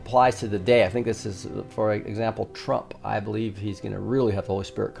applies to the day. I think this is, for example, Trump. I believe he's going to really have the Holy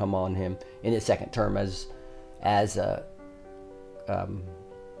Spirit come on him in his 2nd term, as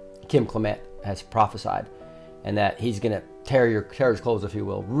Kim Clement has prophesied, and that he's going to tear his clothes, if you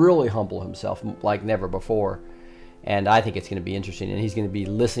will, really humble himself like never before. And I think it's going to be interesting. And he's going to be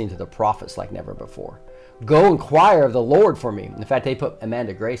listening to the prophets like never before. Go inquire of the Lord for me. In fact, they put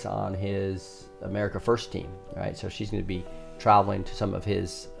Amanda Grace on his America First team, right? So she's going to be traveling to some of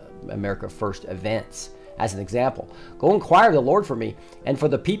his America First events as an example. Go inquire of the Lord for me and for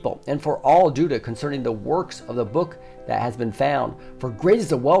the people and for all Judah concerning the works of the book that has been found. For great is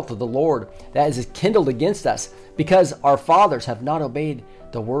the wealth of the Lord that is kindled against us, because our fathers have not obeyed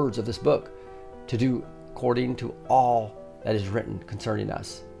the words of this book to do according to all that is written concerning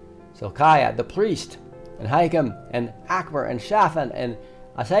us. So Hilkiah the priest, and Ahikam, and Akbar, and Shaphan, and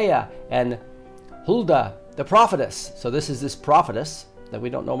Asaiah, and Huldah the prophetess. So this is this prophetess that we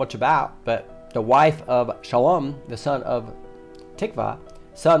don't know much about, but the wife of Shalom, the son of Tikvah,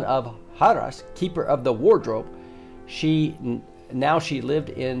 son of Harash, keeper of the wardrobe. She lived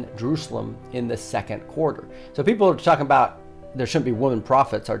in Jerusalem in the second quarter. So people are talking about there shouldn't be women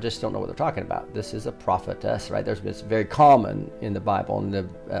prophets, or just don't know what they're talking about. This is a prophetess, right? It's very common in the Bible, and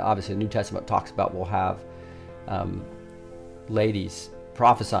obviously the New Testament talks about we'll have ladies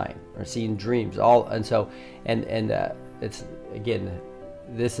prophesying or seeing dreams, it's again,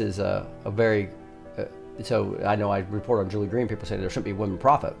 this is a very so I know I report on Julie Green, people say there shouldn't be a women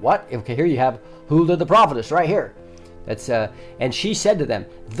prophet. What? Okay, here you have Huldah the prophetess right here. That's and she said to them,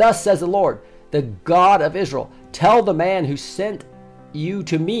 thus says the Lord, the God of Israel, tell the man who sent you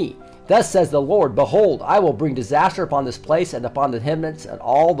to me, thus says the Lord, behold, I will bring disaster upon this place and upon the inhabitants and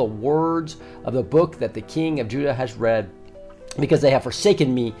all the words of the book that the king of Judah has read, because they have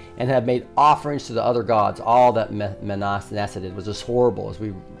forsaken me and have made offerings to the other gods. All that Manasseh did was just horrible, as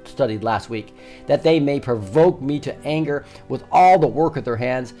we studied last week, that they may provoke me to anger with all the work of their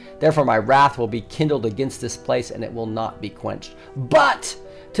hands. Therefore my wrath will be kindled against this place, and it will not be quenched. But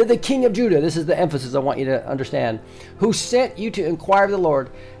to the king of Judah, this is the emphasis I want you to understand, who sent you to inquire of the Lord,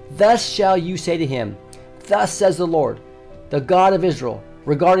 thus shall you say to him, thus says the Lord, the God of Israel,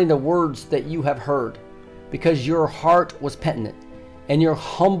 regarding the words that you have heard, because your heart was penitent, and you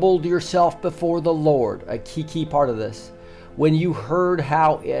humbled yourself before the Lord. A key part of this. When you heard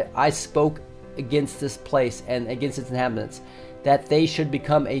how I spoke against this place and against its inhabitants, that they should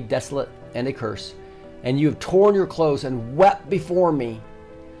become a desolate and a curse, and you have torn your clothes and wept before me,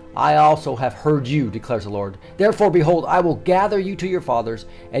 I also have heard you, declares the Lord. Therefore, behold, I will gather you to your fathers,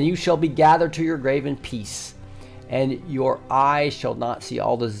 and you shall be gathered to your grave in peace, and your eyes shall not see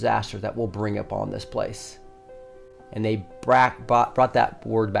all the disaster that will bring upon this place. And they brought that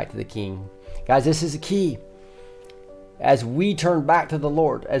word back to the king. Guys, this is the key. As we turn back to the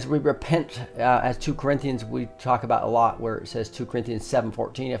Lord, as we repent, as 2 Corinthians we talk about a lot, where it says 2 Corinthians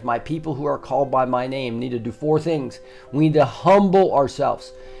 7:14, if my people who are called by my name need to do 4 things. We need to humble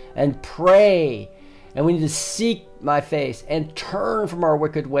ourselves and pray, and we need to seek my face and turn from our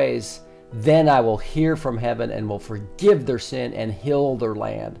wicked ways. Then I will hear from heaven and will forgive their sin and heal their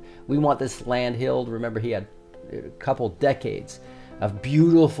land. We want this land healed. Remember, he had a couple decades of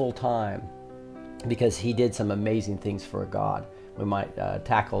beautiful time, because he did some amazing things for God. We might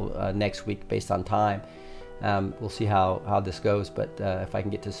tackle next week based on time. We'll see how this goes, but if I can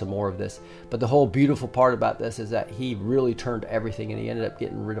get to some more of this. But the whole beautiful part about this is that he really turned everything, and he ended up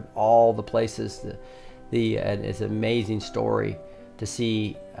getting rid of all the places. And it's an amazing story to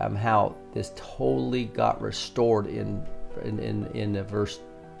see how this totally got restored in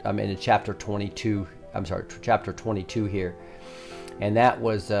chapter 22. I'm sorry, chapter 22 here. And that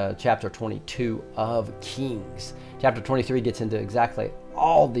was chapter 22 of Kings. Chapter 23 gets into exactly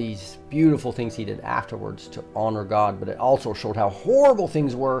all these beautiful things he did afterwards to honor God, but it also showed how horrible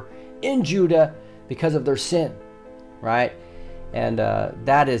things were in Judah because of their sin, right? And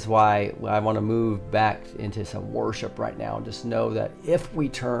that is why I want to move back into some worship right now, and just know that if we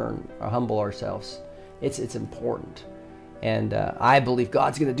turn or humble ourselves, it's important. And I believe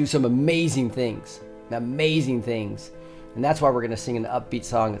God's going to do some amazing things. And that's why we're going to sing an upbeat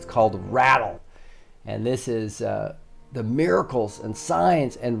song. It's called Rattle. And this is the miracles and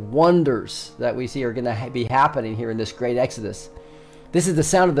signs and wonders that we see are going to be happening here in this great Exodus. This is the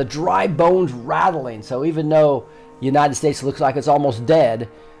sound of the dry bones rattling. So even though the United States looks like it's almost dead,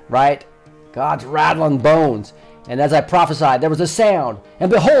 right? God's rattling bones. And as I prophesied, there was a sound, and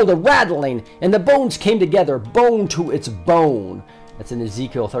behold, a rattling, and the bones came together, bone to its bone. That's in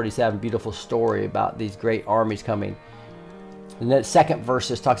Ezekiel 37, beautiful story about these great armies coming. And that second verse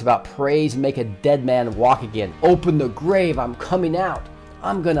just talks about praise, make a dead man walk again. Open the grave, I'm coming out.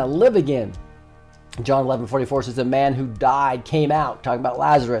 I'm going to live again. John 11:44 says, the man who died came out, talking about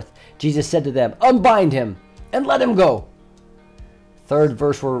Lazarus. Jesus said to them, unbind him and let him go. Third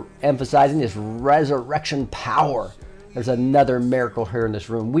verse we're emphasizing is resurrection power. there's another miracle here in this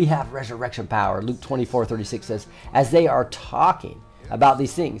room. We have resurrection power. Luke 24:36 says, as they are talking about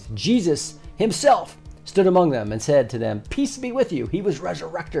these things, Jesus himself stood among them and said to them, peace be with you. He was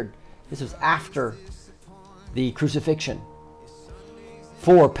resurrected. This was after the crucifixion.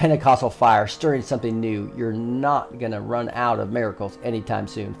 For Pentecostal fire, stirring something new. You're not going to run out of miracles anytime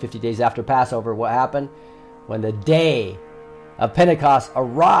soon. 50 days after Passover, what happened? When the day of Pentecost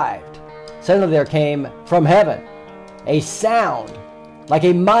arrived, suddenly there came from heaven a sound like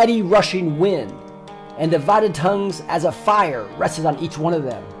a mighty rushing wind, and divided tongues as a fire rested on each one of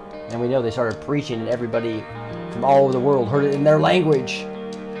them. And we know they started preaching, and everybody from all over the world heard it in their language.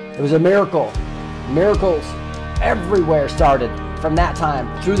 It was a miracle. Miracles everywhere started from that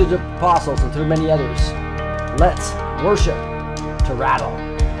time through the apostles and through many others. Let's worship to rattle.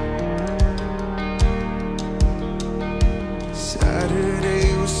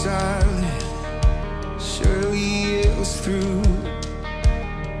 Saturday was silent, surely it was through.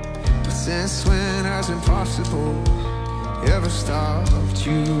 But since when has impossible ever stopped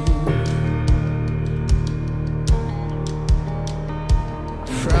you?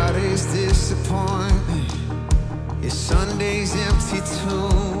 Friday's disappointment is Sunday's empty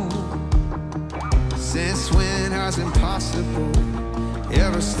tomb. Since when has impossible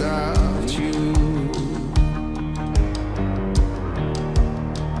ever stopped you?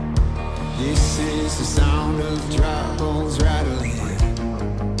 This is the sound of dry bones rattling.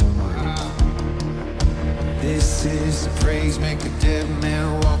 This is the praise make a dead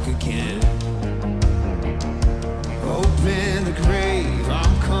man walk again. Open the grave,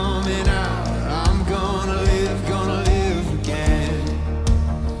 I'm coming out. I'm gonna live again.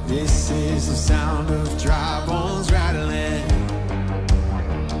 This is the sound of dry bones rattling.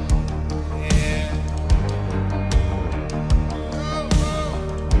 Yeah.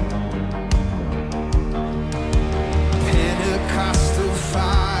 Pentecostal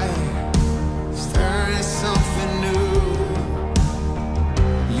fire, stirring something new.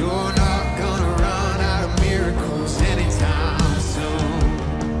 You're not gonna run out of miracles anytime soon.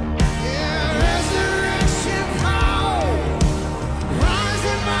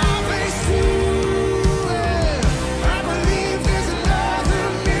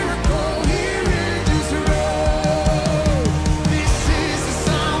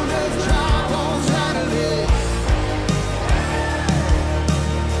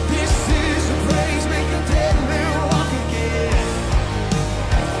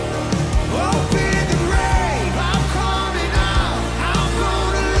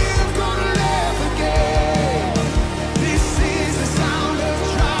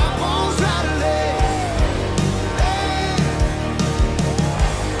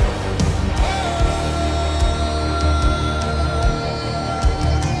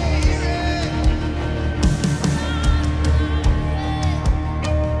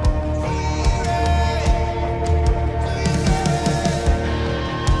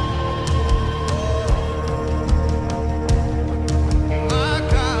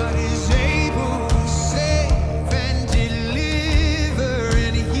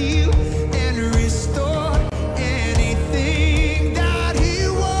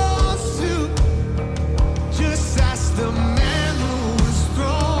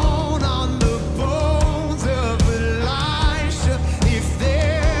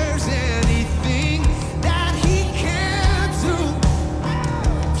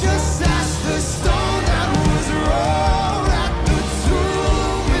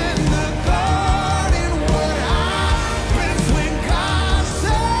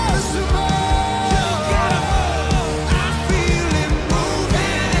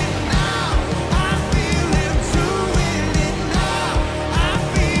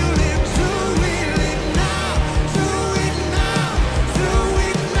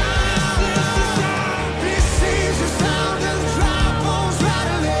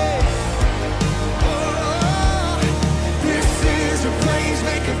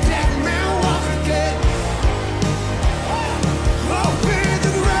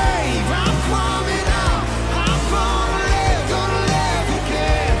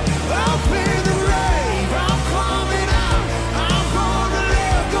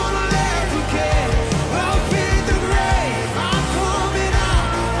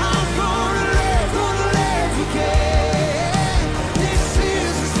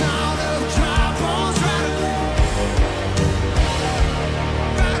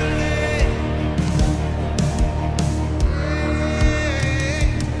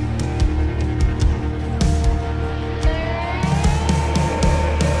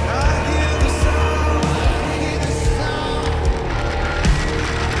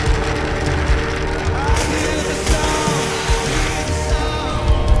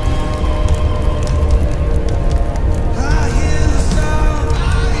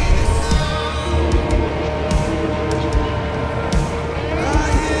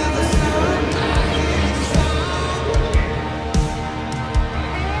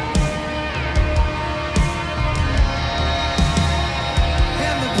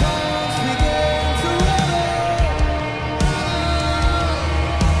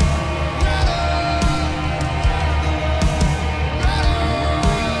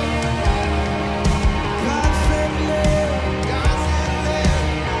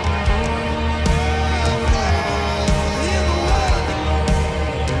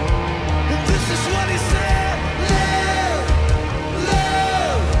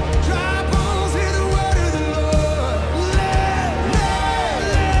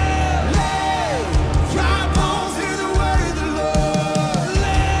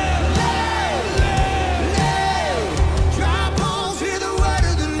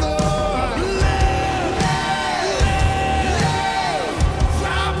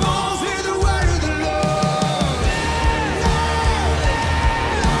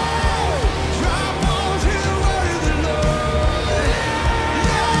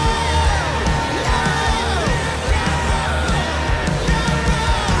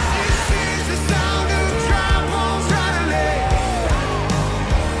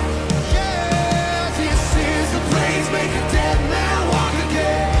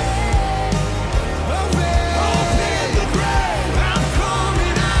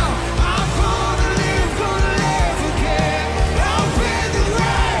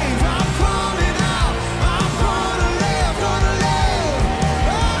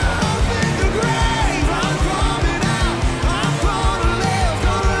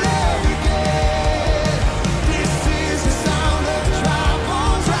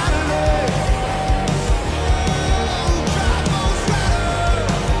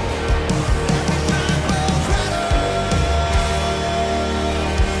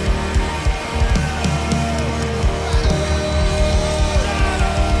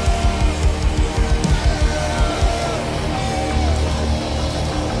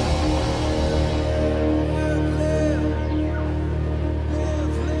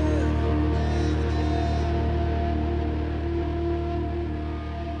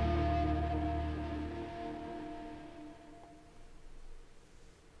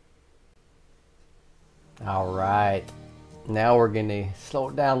 All right. Now we're going to slow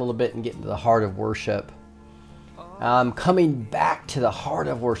it down a little bit and get into the heart of worship. I'm coming back to the heart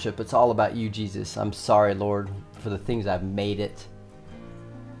of worship. It's all about you, Jesus. I'm sorry, Lord, for the things I've made it.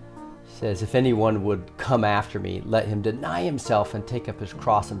 It says, if anyone would come after me, let him deny himself and take up his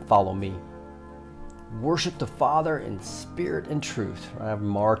cross and follow me. Worship the Father in spirit and truth. I have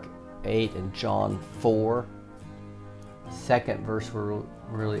Mark 8 and John 4. Second verse we're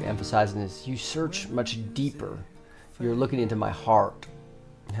really emphasizing is, you search much deeper. You're looking into my heart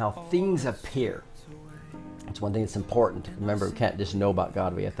and how things appear. It's one thing that's important. Remember, we can't just know about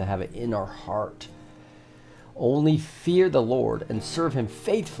God. We have to have it in our heart. Only fear the Lord and serve him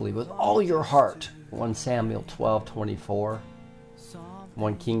faithfully with all your heart. 1 Samuel 12:24.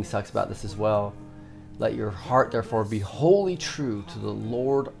 1 Kings talks about this as well. Let your heart therefore be wholly true to the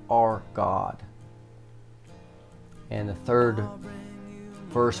Lord our God. And the third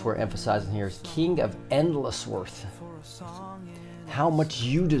verse we're emphasizing here is King of endless worth. How much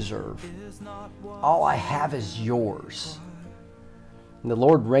you deserve. All I have is yours. And the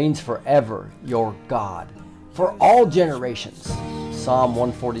Lord reigns forever, your God, for all generations. Psalm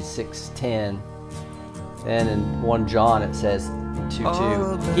 146:10. And in 1 John it says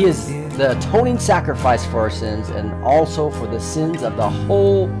 2:2. He is the atoning sacrifice for our sins and also for the sins of the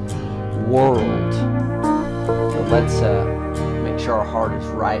whole world. So let's make sure our heart is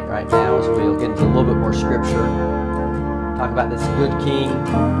right now as we'll get into a little bit more scripture. Talk about this good king,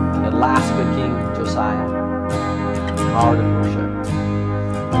 the last good king, Josiah. Heart of worship.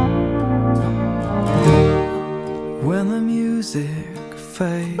 When the music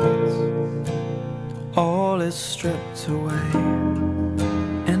fades, all is stripped away,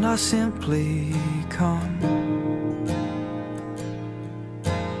 and I simply come,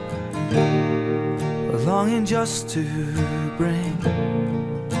 longing just to bring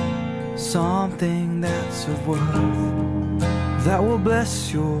something that's of worth that will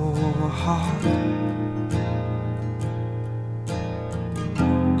bless your heart.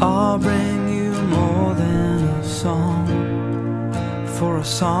 I'll bring you more than a song, for a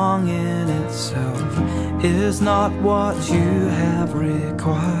song in itself is not what you have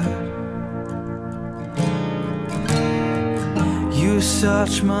required. You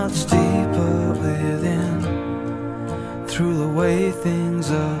search much deeper within, through the way things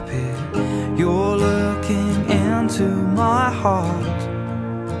appear. You're looking into my heart.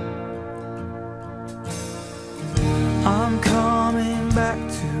 I'm coming back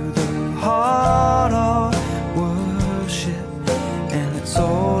to the heart of worship, and it's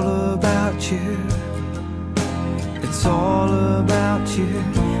all about you. It's all about you,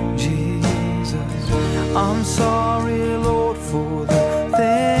 Jesus. I'm sorry, Lord, for the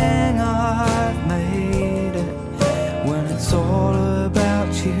thing I've made it. When it's all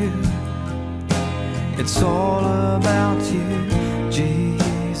about you, it's all about you,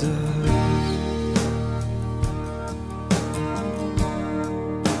 Jesus.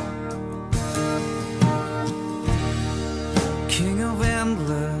 King of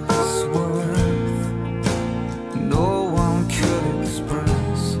endless worth, no one could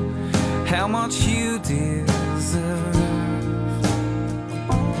express how much you deserve.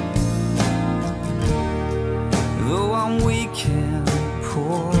 Though I'm weak and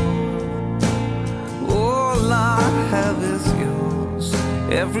poor, all I have is yours,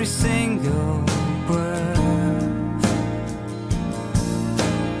 every single breath.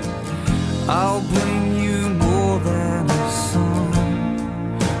 I'll bring you more than a song,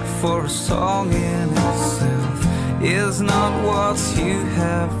 for a song in itself is not what you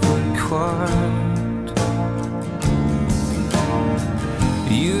have required.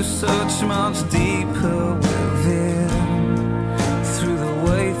 You search much deeper within, through the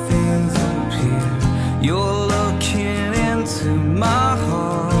way things appear. You're looking into my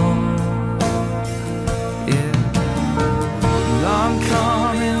heart, yeah. And I'm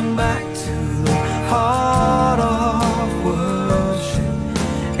coming back to the heart of worship,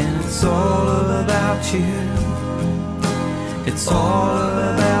 and it's all about you. It's all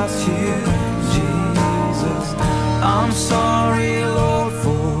about you, Jesus. I'm sorry, Lord,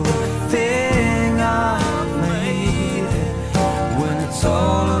 for the thing I've made it. When it's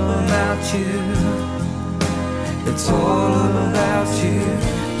all about you, it's all about you,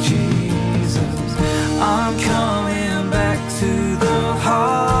 Jesus. I'm coming back to the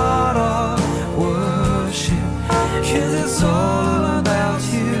heart of worship, 'cause it's all about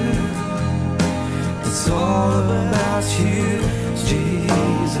you. It's all about you,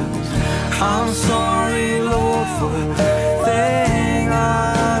 Jesus. I'm sorry, Lord, for the thing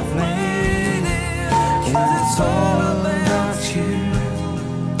I've made it. 'Cause it's all about you.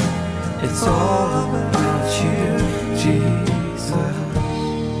 It's all about you.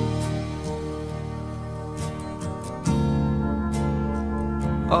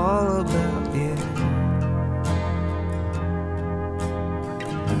 all about you.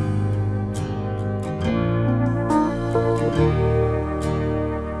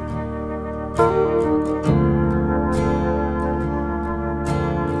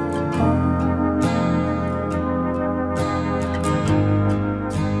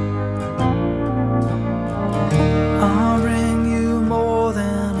 I'll bring you more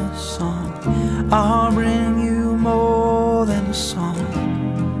than a song. I'll bring you more than a song.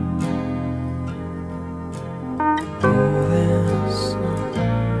 More than a song.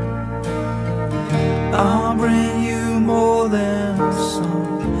 I'll bring you more than a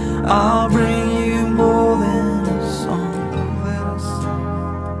song. I'll bring you more than a song. More than a song.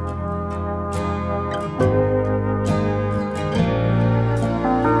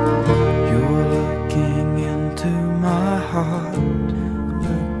 You're looking into my heart,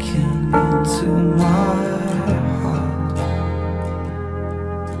 looking into my heart.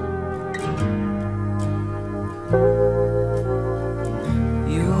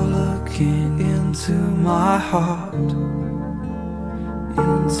 You're looking into my heart,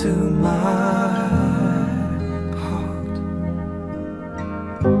 into my heart.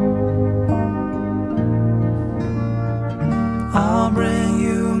 I'll bring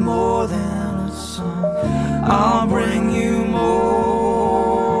you more than a song. I'll bring you more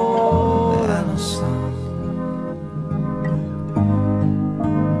than a song.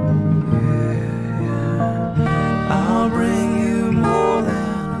 Yeah. I'll bring you more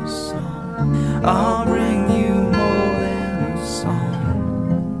than a song. I'll bring you more than a song.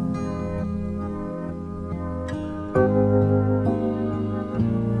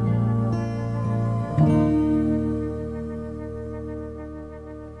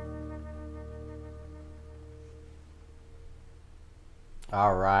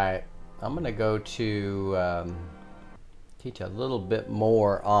 All right, I'm going to go to teach a little bit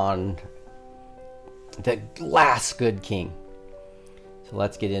more on the last good king. So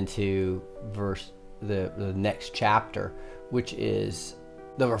let's get into the next chapter, which is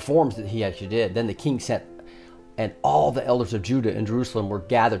the reforms that he actually did. Then the king sent, and all the elders of Judah and Jerusalem were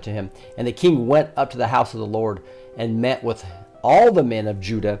gathered to him. And the king went up to the house of the Lord and met with all the men of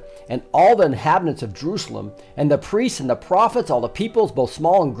Judah and all the inhabitants of Jerusalem, and the priests and the prophets, all the peoples, both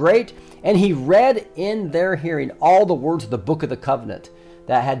small and great. And he read in their hearing all the words of the book of the covenant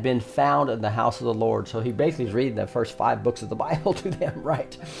that had been found in the house of the Lord. So he basically is reading the first 5 books of the Bible to them,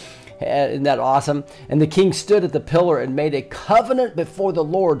 right? Isn't that awesome? And the king stood at the pillar and made a covenant before the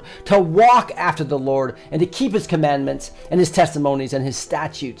Lord to walk after the Lord and to keep his commandments and his testimonies and his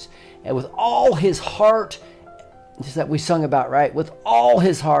statutes, and with all his heart, just that we sung about, right? With all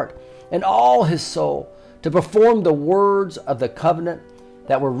his heart and all his soul, to perform the words of the covenant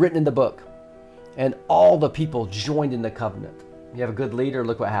that were written in the book. And all the people joined in the covenant. You have a good leader,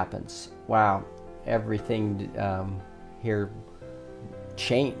 look what happens. Wow, everything here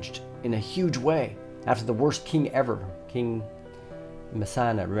changed in a huge way after the worst king ever, King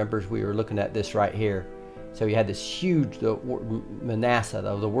Messiah. Remember, we were looking at this right here. So you had this huge, Manasseh,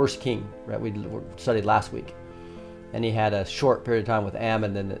 the worst king, right? We studied last week. And he had a short period of time with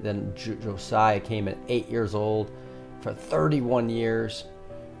Ammon. Then Josiah came at 8 years old for 31 years,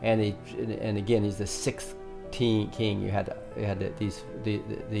 and again he's the 6th king. You had these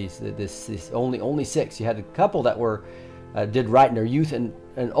only 6. You had a couple that were did right in their youth and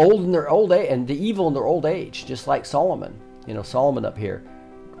old in their old age, and the evil in their old age, just like Solomon. You know, Solomon up here,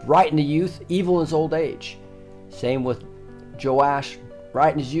 right in the youth, evil in his old age. Same with Joash,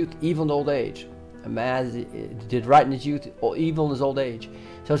 right in his youth, evil in his old age. Amaz did right in his youth, evil in his old age.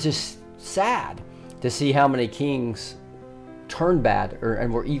 So it's just sad to see how many kings turned bad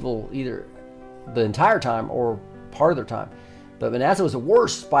and were evil either the entire time or part of their time. But Manasseh was the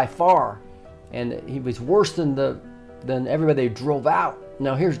worst by far, and he was worse than everybody they drove out.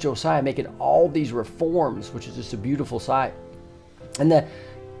 Now here's Josiah making all these reforms, which is just a beautiful sight. And the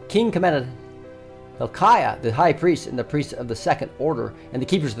king commanded Hilkiah, the high priest, and the priests of the second order, and the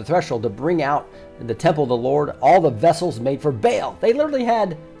keepers of the threshold, to bring out in the temple of the Lord all the vessels made for Baal. They literally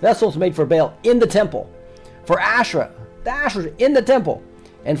had vessels made for Baal in the temple. For Asherah, the Asherah in the temple,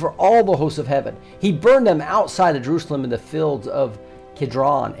 and for all the hosts of heaven. He burned them outside of Jerusalem in the fields of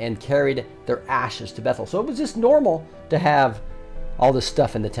Kidron and carried their ashes to Bethel. So it was just normal to have all this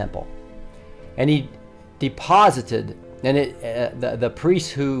stuff in the temple. And he deposited, and the priests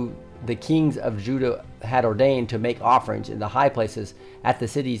who the kings of Judah had ordained to make offerings in the high places at the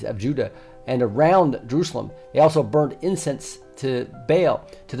cities of Judah and around Jerusalem. They also burned incense to Baal,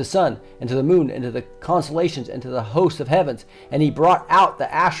 to the sun, and to the moon, and to the constellations, and to the hosts of heavens. And he brought out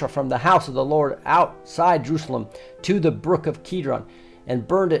the Asherah from the house of the Lord outside Jerusalem to the brook of Kidron. and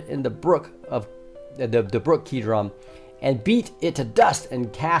burned it in the brook of the brook Kidron, and beat it to dust,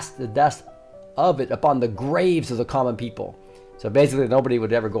 and cast the dust of it upon the graves of the common people. So basically nobody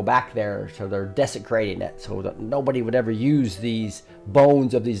would ever go back there, so they're desecrating it, so that nobody would ever use these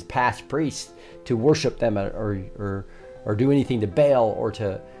bones of these past priests to worship them or do anything to Baal or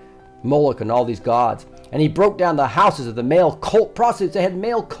to Moloch and all these gods. And he broke down the houses of the male cult prostitutes. They had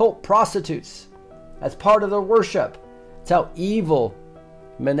male cult prostitutes as part of their worship. That's how evil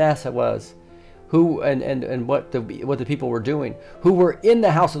Manasseh was. Who and what the people were doing, who were in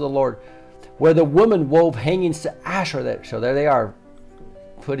the house of the Lord, where the woman wove hangings to Asherah. So there they are,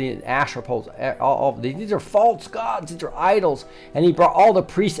 putting in Asherah poles. These are false gods. These are idols. And he brought all the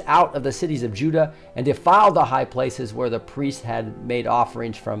priests out of the cities of Judah and defiled the high places where the priests had made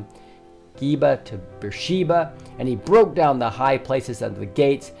offerings, from Geba to Beersheba. And he broke down the high places of the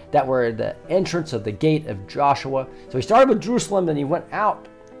gates that were at the entrance of the gate of Joshua. So he started with Jerusalem, then he went out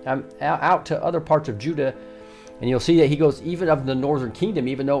to other parts of Judah. And you'll see that he goes even up in the northern kingdom,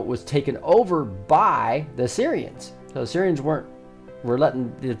 even though it was taken over by the Syrians. So the Syrians were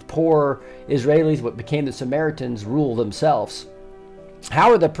letting the poor Israelis, what became the Samaritans, rule themselves.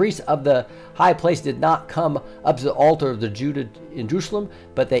 However, the priests of the high place did not come up to the altar of the Judah in Jerusalem,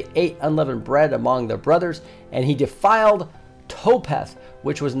 but they ate unleavened bread among their brothers. And he defiled Topheth,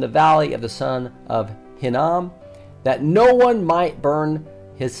 which was in the valley of the son of Hinnom, that no one might burn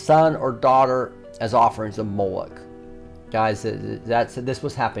his son or daughter as offerings of Moloch. Guys, this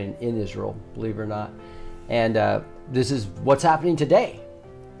was happening in Israel, believe it or not. And this is what's happening today.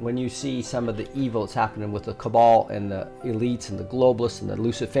 When you see some of the evil that's happening with the cabal and the elites and the globalists and the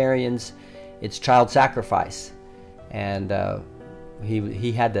Luciferians, it's child sacrifice. And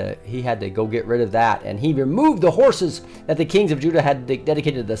he had to go get rid of that. And he removed the horses that the kings of Judah had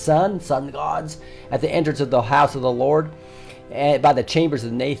dedicated to the sun gods, at the entrance of the house of the Lord, and by the chambers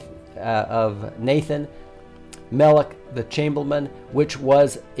of Nathan, Melech the chamberlain, which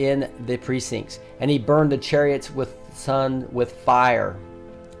was in the precincts. And he burned the chariots with fire.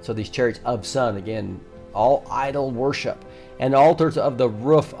 So these chariots of sun, again, all idol worship, and altars of the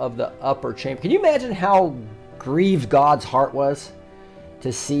roof of the upper chamber. Can you imagine how grieved God's heart was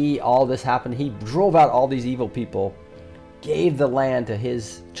to see all this happen? He drove out all these evil people, gave the land to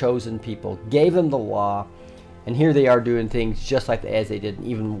his chosen people, gave them the law, and here they are doing things just like as they did,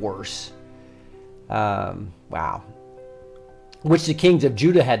 even worse. Wow. Which the kings of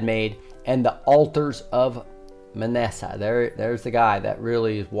Judah had made, and the altars of Manasseh. There's the guy that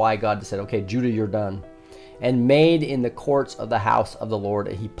really is why God said, okay, Judah, you're done. And made in the courts of the house of the Lord.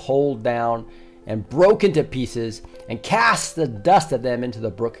 And he pulled down and broke into pieces and cast the dust of them into the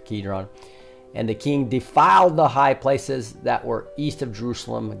brook Kidron. And the king defiled the high places that were east of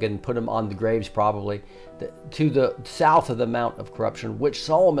Jerusalem, again, put them on the graves probably, to the south of the Mount of Corruption, which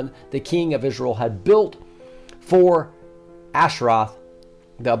Solomon, the king of Israel, had built for Asheroth,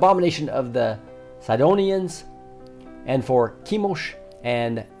 the abomination of the Sidonians, and for Chemosh,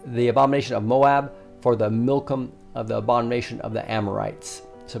 and the abomination of Moab, for the Milcom of the abomination of the Amorites.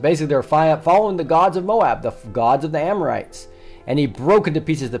 So basically they're following the gods of Moab, the gods of the Amorites. And he broke into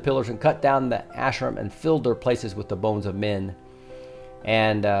pieces the pillars and cut down the Asherim and filled their places with the bones of men.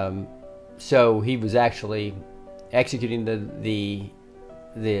 And so he was actually executing the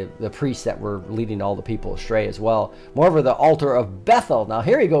priests that were leading all the people astray as well. Moreover, the altar of Bethel. Now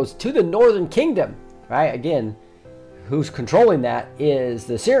here he goes to the northern kingdom, right? Again, who's controlling that is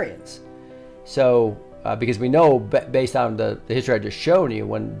the Syrians. So because we know, based on the history I just shown you,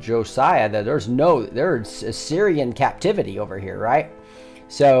 when Josiah, that there's Assyrian captivity over here, right?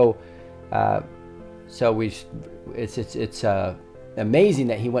 So it's amazing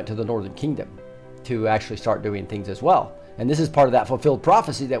that he went to the northern kingdom to actually start doing things as well. And this is part of that fulfilled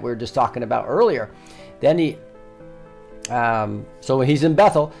prophecy that we were just talking about earlier. Then he, so when he's in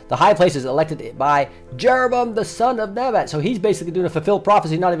Bethel, the high place is elected by Jeroboam the son of Nebat. So he's basically doing a fulfilled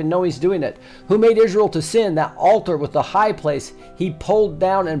prophecy, not even knowing he's doing it. Who made Israel to sin, that altar with the high place he pulled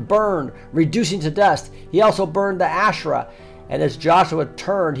down and burned, reducing to dust. He also burned the Asherah. And as Joshua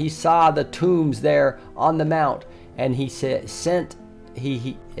turned, he saw the tombs there on the mount. And he sent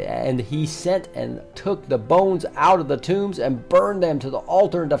and took the bones out of the tombs and burned them to the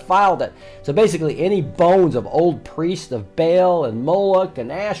altar and defiled it. So basically any bones of old priests of Baal and Moloch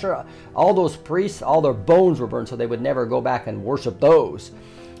and Asherah, all those priests, all their bones were burned, so they would never go back and worship those.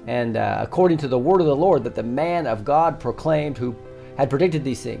 And according to the word of the Lord that the man of God proclaimed, who had predicted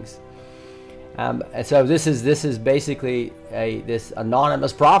these things. And so this is basically this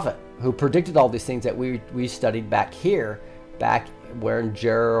anonymous prophet who predicted all these things that we studied back where in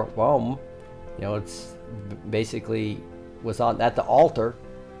Jeroboam, it's basically was at the altar,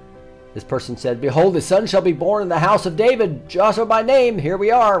 this person said, "Behold, the son shall be born in the house of David, Joshua by name." Here we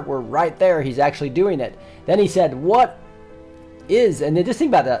are. We're right there. He's actually doing it. Then he said, "What is," and then just think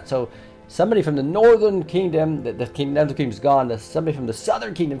about that. So somebody from the northern kingdom, the kingdom's gone, somebody from the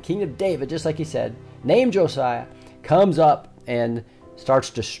southern kingdom, King of David, just like he said, named Josiah, comes up and starts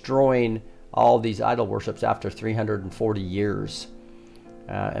destroying all these idol worships after 340 years.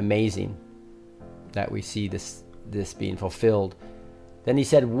 Amazing that we see this being fulfilled. Then he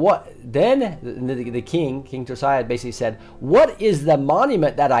said, "What?" Then the King Josiah, basically said, "What is the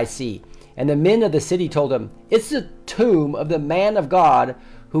monument that I see?" And the men of the city told him, "It's the tomb of the man of God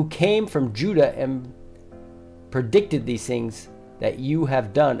who came from Judah and predicted these things that you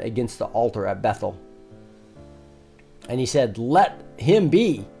have done against the altar at Bethel." And he said, "Let him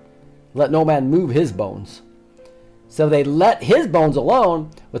be. Let no man move his bones." So they let his bones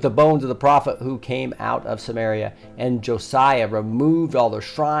alone with the bones of the prophet who came out of Samaria. And Josiah removed all the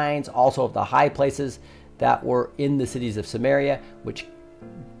shrines, also of the high places that were in the cities of Samaria, which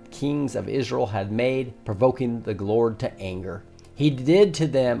kings of Israel had made, provoking the Lord to anger. He did to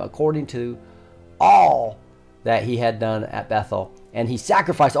them according to all that he had done at Bethel. And he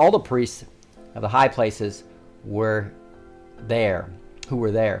sacrificed all the priests of the high places who were there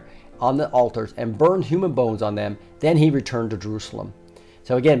on the altars and burned human bones on them. Then he returned to Jerusalem.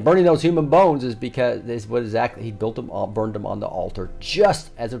 So again, burning those human bones is because he built them, burned them on the altar, just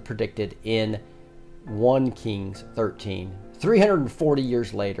as it predicted in 1 Kings 13. 340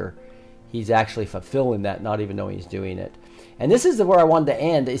 years later, he's actually fulfilling that, not even knowing he's doing it. And this is where I wanted to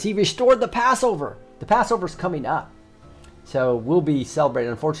end, is he restored the Passover. The Passover's coming up. So we'll be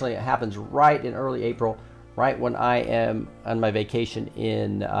celebrating. Unfortunately, it happens right in early April, right when I am on my vacation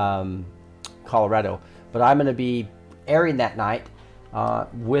in Colorado. But I'm going to be airing that night and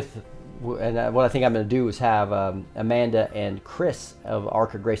what I think I'm going to do is have Amanda and Chris of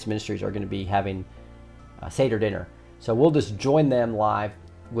Ark of Grace Ministries are going to be having a Seder dinner. So we'll just join them live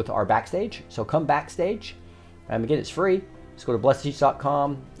with our backstage. So come backstage. Again, it's free. Just go to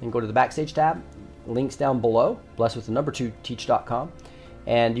blessedteach.com and go to the backstage tab. Links down below, blessedwith2teach.com.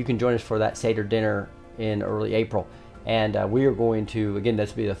 And you can join us for that Seder dinner in early April. And we are going to, again,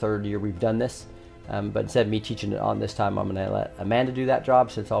 this will be the 3rd year we've done this. But instead of me teaching it on this time, I'm going to let Amanda do that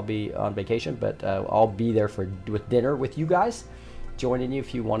job since I'll be on vacation. But I'll be there with dinner with you guys, joining you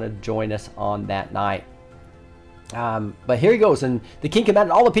if you want to join us on that night. But here he goes. And the king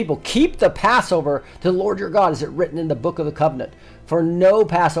commanded all the people, "Keep the Passover to the Lord your God, as it written in the book of the covenant. For no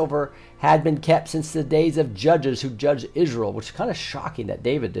Passover had been kept since the days of judges who judged Israel," which is kind of shocking that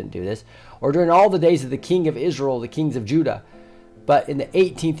David didn't do this, "or during all the days of the king of Israel, the kings of Judah. But in the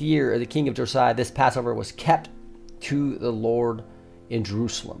 18th year of the king of Josiah, this Passover was kept to the Lord in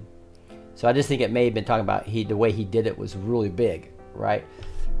Jerusalem." So I just think it may have been talking about the way he did it was really big, right?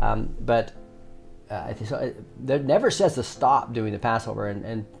 That never says to stop doing the Passover,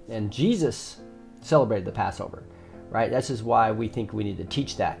 and Jesus celebrated the Passover, right? This is why we think we need to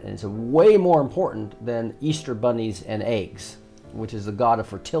teach that, and it's way more important than Easter bunnies and eggs, which is the god of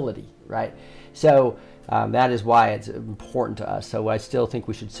fertility, right? So that is why it's important to us. So I still think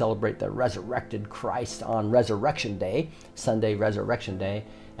we should celebrate the resurrected Christ on Resurrection Day, Sunday Resurrection Day,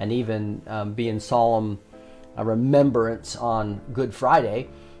 and even be in solemn remembrance on Good Friday,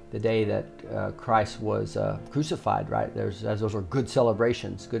 the day that Christ was crucified, right? Those are good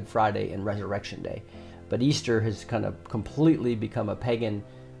celebrations, Good Friday and Resurrection Day. But Easter has kind of completely become a pagan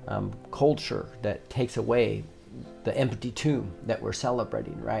culture that takes away the empty tomb that we're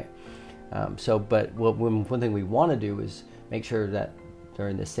celebrating, right? But one thing we want to do is make sure that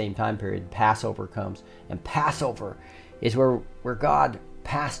during the same time period, Passover comes. And Passover is where God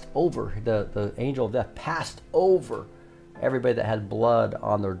passed over, the angel of death passed over everybody that had blood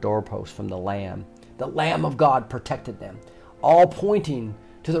on their doorposts from the Lamb. The Lamb of God protected them, all pointing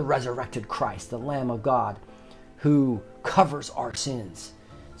to the resurrected Christ, the Lamb of God, who covers our sins.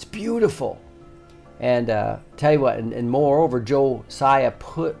 It's beautiful. And tell you what, and moreover, Josiah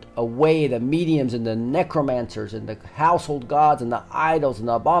put away the mediums and the necromancers and the household gods and the idols and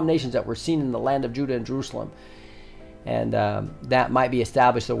the abominations that were seen in the land of Judah and Jerusalem. And that might be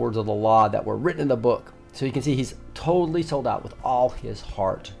established the words of the law that were written in the book. So you can see he's totally sold out with all his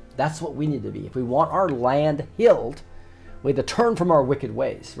heart. That's what we need to be. If we want our land healed, we have to turn from our wicked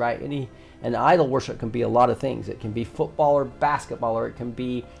ways, right? And idol worship can be a lot of things. It can be football or basketball, or it can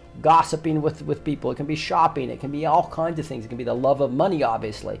be gossiping with people. It can be shopping. It can be all kinds of things. It can be the love of money,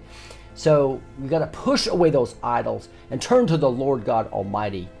 obviously. So we got to push away those idols and turn to the Lord God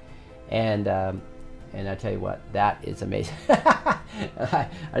Almighty. And I tell you what, that is amazing.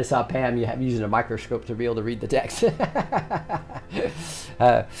 I saw Pam using a microscope to be able to read the text.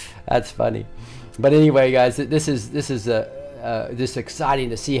 That's funny. But anyway, guys, this is just exciting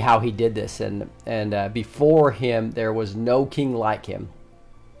to see how he did this. And before him, there was no king like him.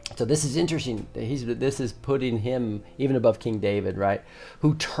 So this is interesting. This is putting him even above King David, right?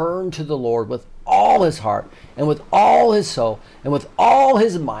 Who turned to the Lord with all his heart and with all his soul and with all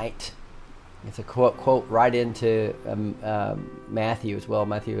his might. It's a quote right into Matthew as well.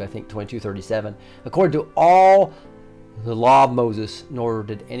 Matthew, I think, 22:37. According to all the law of Moses, nor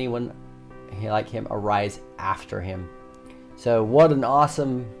did anyone like him arise after him. So what an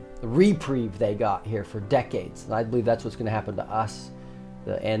awesome reprieve they got here for decades. And I believe that's what's going to happen to us.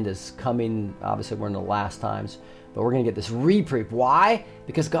 The end is coming. Obviously, we're in the last times. But we're going to get this reprieve. Why?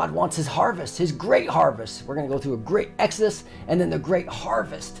 Because God wants his harvest, his great harvest. We're going to go through a great exodus and then the great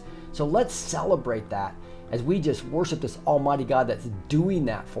harvest. So let's celebrate that as we just worship this almighty God that's doing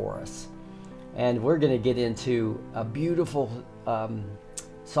that for us. And we're going to get into a beautiful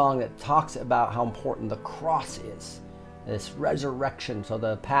song that talks about how important the cross is. This resurrection. So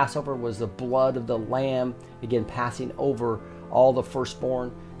the Passover was the blood of the lamb, again, passing over all the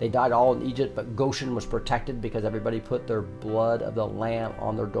firstborn. They died all in Egypt, but Goshen was protected because everybody put their blood of the lamb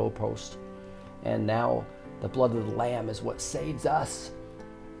on their doorpost. And now the blood of the lamb is what saves us.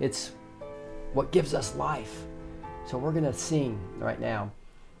 It's what gives us life. So we're going to sing right now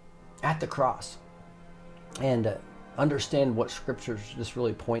at the cross and understand what scriptures this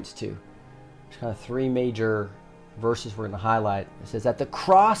really points to. There's kind of three major verses we're going to highlight. It says, at the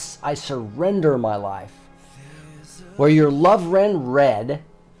cross I surrender my life. Where your love ran red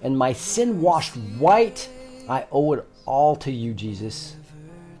and my sin washed white, I owe it all to you, Jesus.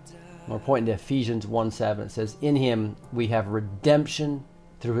 We're pointing to Ephesians 1:7. It says, in him we have redemption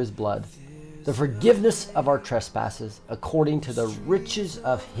through his blood, the forgiveness of our trespasses, according to the riches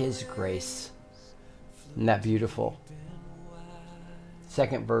of his grace. Isn't that beautiful?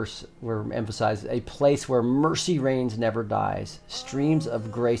 Second verse, we're emphasizing a place where mercy reigns, never dies. Streams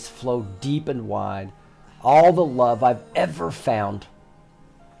of grace flow deep and wide. All the love I've ever found.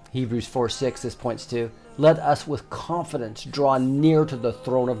 Hebrews 4:6, this points to, let us with confidence draw near to the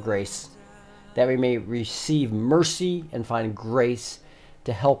throne of grace, that we may receive mercy and find grace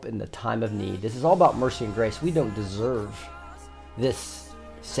to help in the time of need. This is all about mercy and grace. We don't deserve this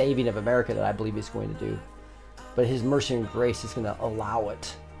saving of America that I believe he's going to do. But his mercy and grace is going to allow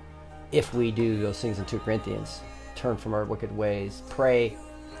it if we do those things in 2 Corinthians. Turn from our wicked ways, pray,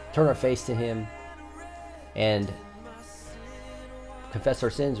 turn our face to him, and confess our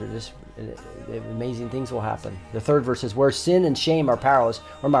sins, or just amazing things will happen. The third verse is, where sin and shame are powerless,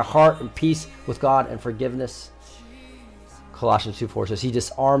 where my heart and peace with God and forgiveness. Colossians 2:4 says, he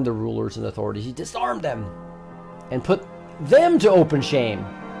disarmed the rulers and authorities. He disarmed them and put them to open shame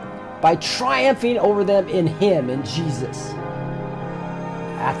by triumphing over them in him, in Jesus.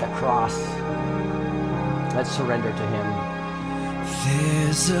 At the cross, let's surrender to him.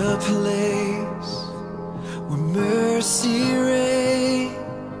 There's a place where mercy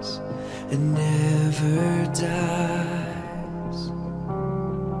reigns and never dies.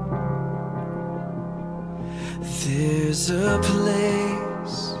 There's a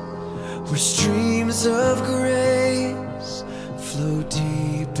place where streams of grace flow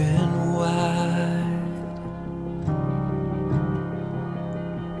deep and wide,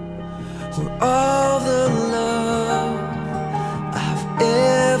 where all the love I've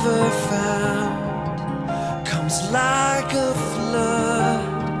ever found comes like a flood,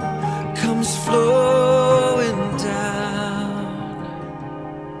 comes flowing down.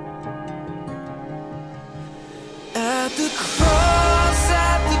 At the cross,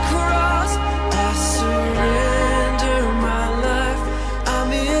 I surrender my life.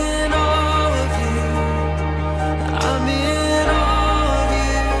 I'm in all of you. I'm in all of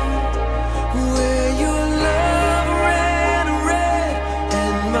you. Where your love ran red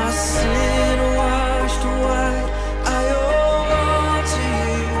and my sin washed white, I owe all to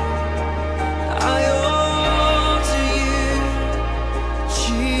you. I owe all to you,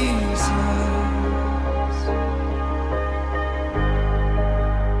 Jesus.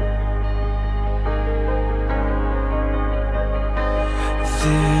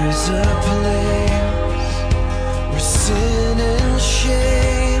 There's a place where sin and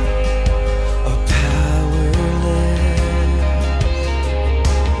shame are powerless,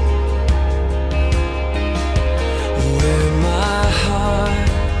 where my heart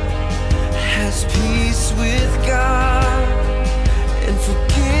has peace with God and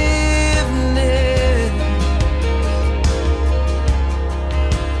forgiveness.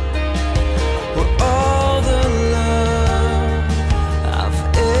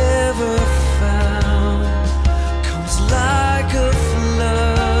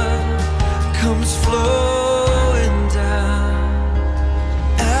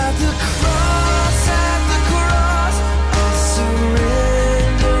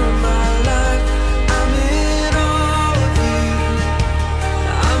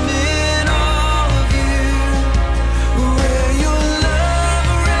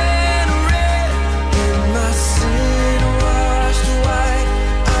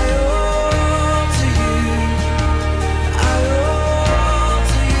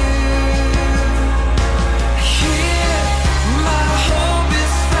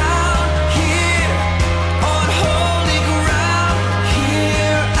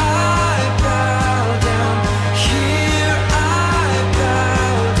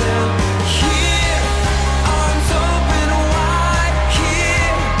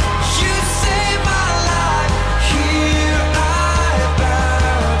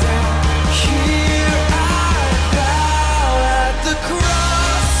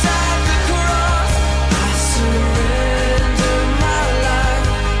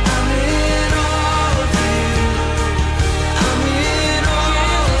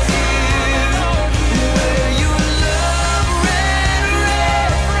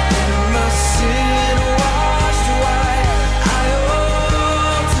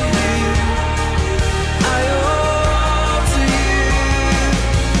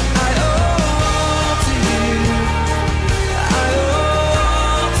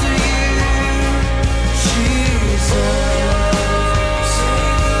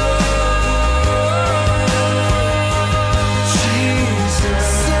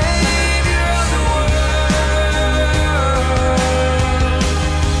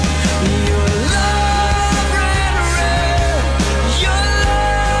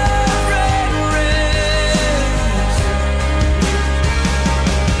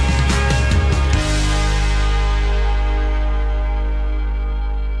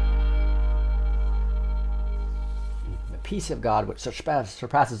 peace of God, which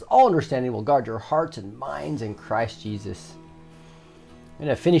surpasses all understanding, will guard your hearts and minds in Christ Jesus. I'm going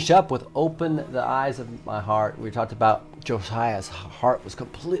to finish up with open the eyes of my heart. We talked about Josiah's heart was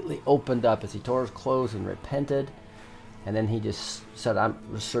completely opened up as he tore his clothes and repented. And then he just said, I'm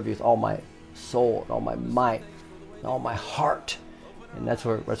going to serve you with all my soul and all my might and all my heart. And that's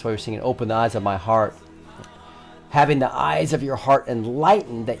why we're singing, open the eyes of my heart. Having the eyes of your heart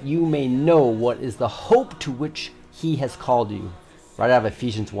enlightened, that you may know what is the hope to which he has called you. Right out of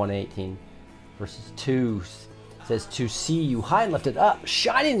Ephesians 1:18. Verses 2 says, to see you high and lifted up,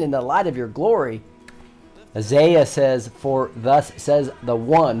 shining in the light of your glory. Isaiah says, for thus says the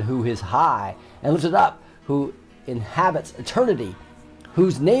one who is high and lifted up, who inhabits eternity,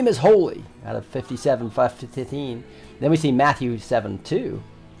 whose name is holy, out of 57:15. Then we see Matthew 7:2.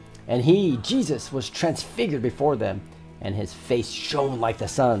 And he, Jesus, was transfigured before them, and his face shone like the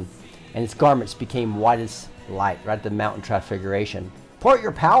sun, and his garments became white as light, right at the mountain transfiguration. Pour out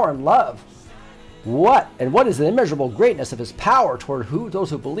your power and love. What is the immeasurable greatness of his power toward those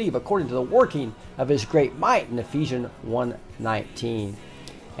who believe, according to the working of his great might, in Ephesians 1:19. And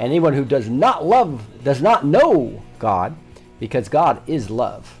anyone who does not love does not know God, because God is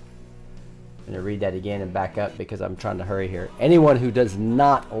love. I'm going to read that again and back up because I'm trying to hurry here. Anyone who does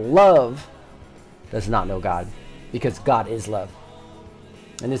not love does not know God, because God is love.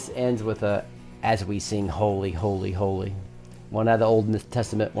 And this ends with as we sing, holy, holy, holy. One out of the Old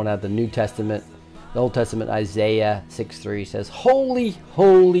Testament, one out of the New Testament. The Old Testament, Isaiah 6:3 says, holy,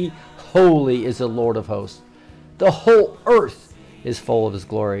 holy, holy is the Lord of hosts. The whole earth is full of his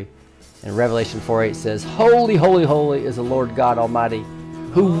glory. And Revelation 4:8 says, holy, holy, holy is the Lord God Almighty,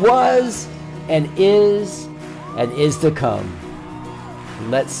 who was and is to come.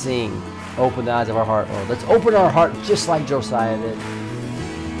 Let's sing, open the eyes of our heart, Lord. Let's open our heart just like Josiah did.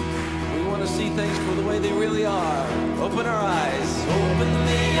 We want to see things for the way they really are. Open our eyes. Open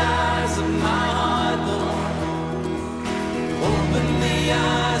the eyes of my heart, Lord. Open the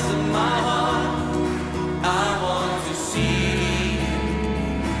eyes of my heart. I want to see you.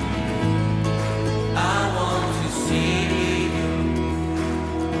 I want to see you.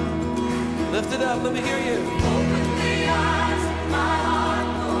 Lift it up, let me hear you. Open the eyes of my heart,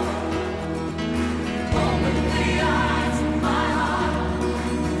 Lord. Open the eyes of my heart.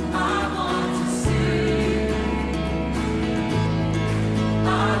 I want to see you.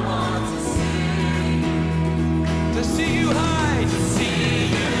 I want to see you high, to see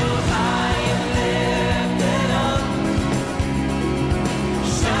you high and lifted up,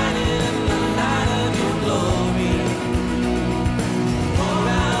 shining in the light of your glory. Pour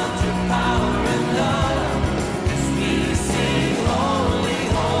out your power and love as we sing, holy,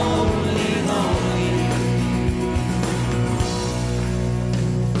 holy, holy.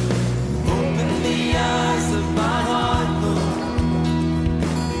 Open the eyes of my heart, Lord.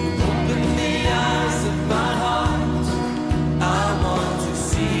 Open the eyes of my heart. I want to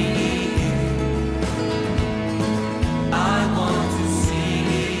see you. I want to see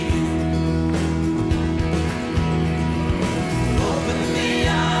you. Open the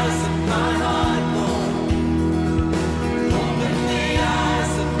eyes of my heart, Lord. Open the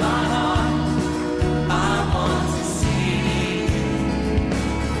eyes of my heart. I want to see you.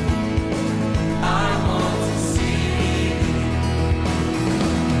 I want to see you.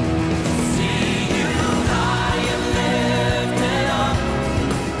 See you high and lifted up,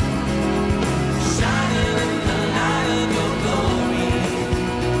 shining in the light of your glory.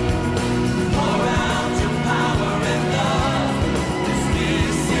 Pour out your power and love as we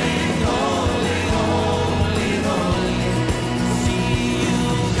sing, holy, holy, holy. See you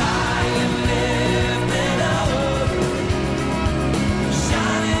high and lifted up,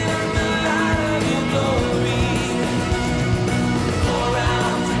 shining in the light of your glory. Pour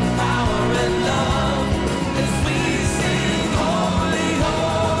out your power and love as we sing, holy,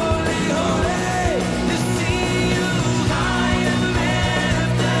 holy, holy. To see you high and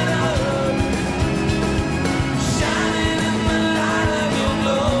lifted up, shining in the light of your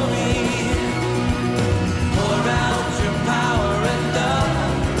glory. Pour out your power and love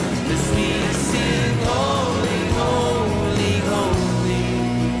as we sing, holy, holy, holy.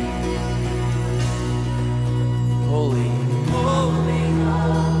 Holy, holy,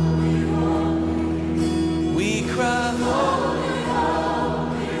 holy, holy. We cry, holy,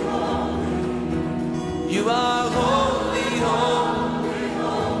 holy, holy. You are holy, holy,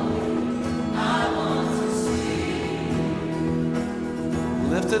 holy. I want to see you.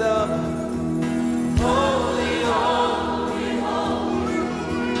 Lift it up. Holy, holy, holy.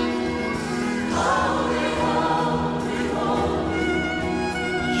 Holy, holy, holy.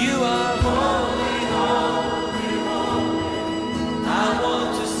 You are holy, holy, holy.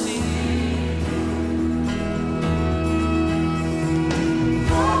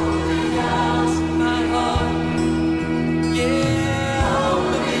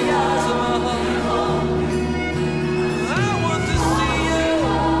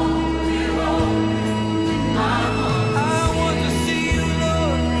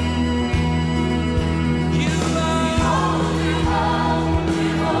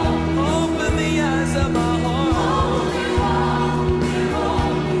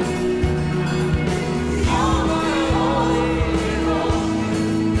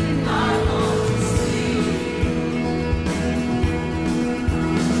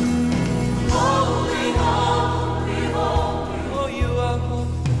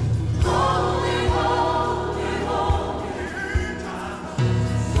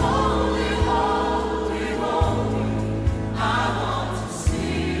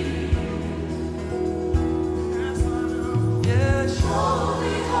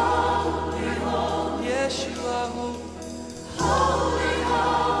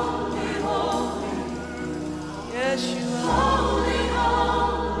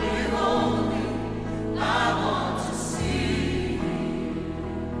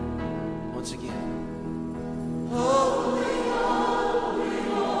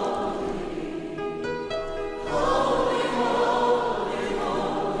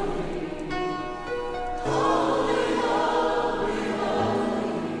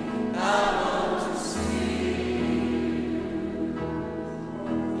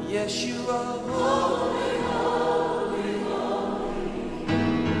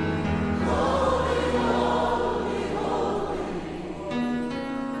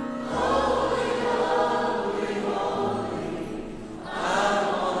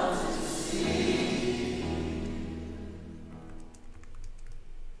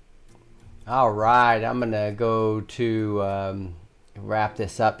 All right, I'm going to go to wrap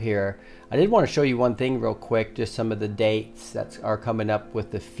this up here. I did want to show you one thing real quick, just some of the dates that are coming up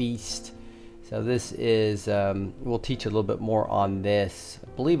with the feast. So this is, we'll teach a little bit more on this. I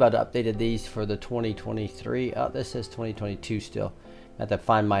believe I'd updated these for the 2023. Oh, this says 2022 still. I have to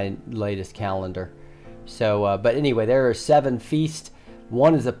find my latest calendar. So, but anyway, there are 7 feasts.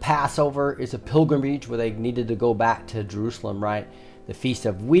 One is a Passover, is a pilgrimage where they needed to go back to Jerusalem, right? The Feast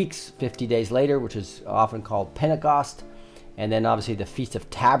of Weeks, 50 days later, which is often called Pentecost. And then obviously the Feast of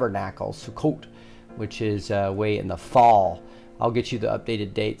Tabernacles, Sukkot, which is way in the fall. I'll get you the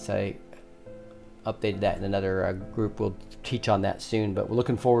updated dates. I updated that in another group. We'll teach on that soon. But we're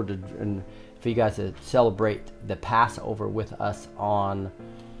looking forward to for you guys to celebrate the Passover with us on,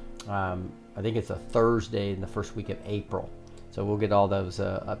 I think it's a Thursday in the first week of April. So we'll get all those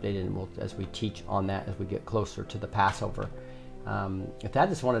updated, and as we teach on that as we get closer to the Passover. With that, I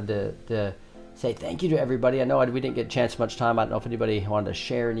just wanted to say thank you to everybody. I know we didn't get a chance much time. I don't know if anybody wanted to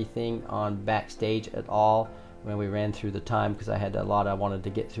share anything on backstage at all when we ran through the time, because I had a lot I wanted to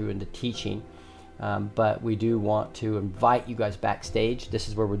get through into teaching. But we do want to invite you guys backstage. This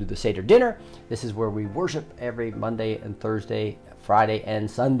is where we do the Seder dinner. This is where we worship every Monday and Thursday, Friday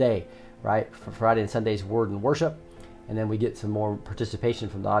and Sunday, right? For Friday and Sunday's Word and Worship. And then we get some more participation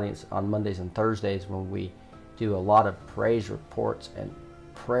from the audience on Mondays and Thursdays when we do a lot of praise reports and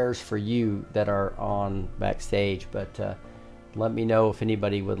prayers for you that are on backstage. But let me know if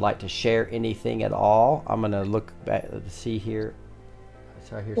anybody would like to share anything at all. I'm going to look back to see here.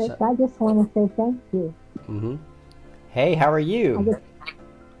 Sorry, here's I just want to say thank you. Mm-hmm. Hey, how are you?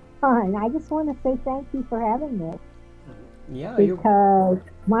 Fine. I just want to say thank you for having this. Yeah, because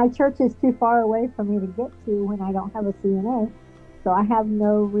my church is too far away for me to get to when I don't have a CNA. So I have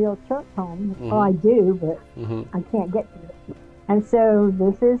no real church home. Mm-hmm. Well, I do, but I can't get to it. And so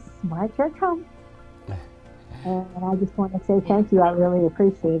this is my church home. And I just want to say thank you. I really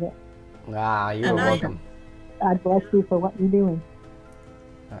appreciate it. You're welcome. God bless you for what you're doing.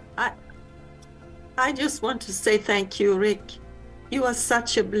 I just want to say thank you, Rick. You are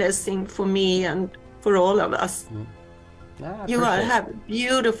such a blessing for me and for all of us. You have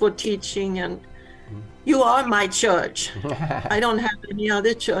beautiful teaching, and you are my church. I don't have any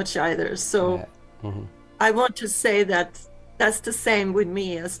other church either. So I want to say that that's the same with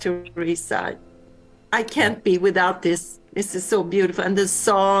me as Teresa. I can't be without this. This is so beautiful. And the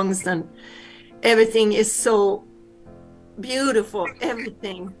songs and everything is so beautiful.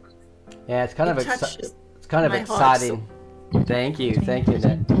 Everything. Yeah, it's kind of exciting. So. Thank you, Nick.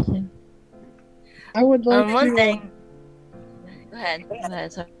 I would like one to. thing. Go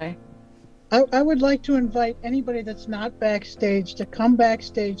ahead. Sorry. I would like to invite anybody that's not backstage to come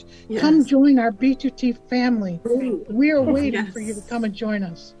backstage. Yes. Come join our B2T family. We are waiting for you to come and join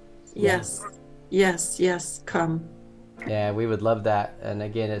us. Yes, come. Yeah, we would love that. And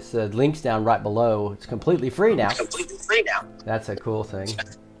again, it's the links down right below. It's completely free now. That's a cool thing.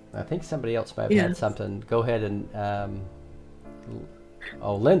 I think somebody else might have had something. Go ahead and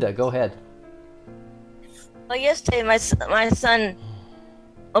Linda, go ahead. Well, yesterday my son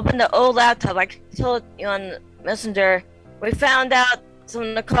opened the old laptop. Like I told you on Messenger, we found out some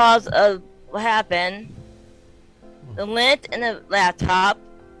of the cause of what happened. The lint in the laptop.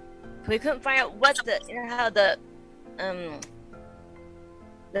 We couldn't find out what how the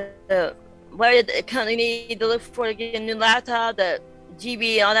what did the company need to look for to get a new laptop, the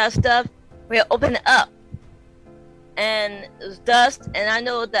GB and all that stuff. We opened it up, and it was dust. And I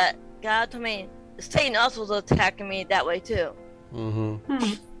know that God told me Satan also was attacking me that way too.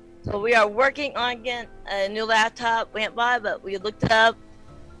 So we are working on getting a new laptop. We went by, but we looked it up.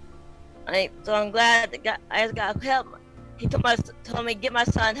 So I'm glad that I got help. He told me get my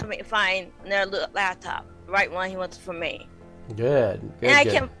son, help me find their laptop, the right one he wants for me. Good. And I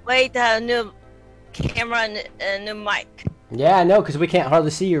can't wait to have a new camera and a new mic. Yeah, I know, because we can't hardly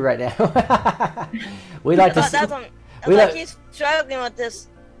see you right now. We like to see. He's struggling with this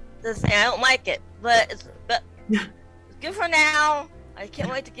thing. I don't like it, but it's good for now. I can't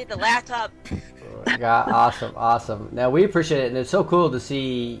wait to get the laptop. Awesome. Now, we appreciate it, and it's so cool to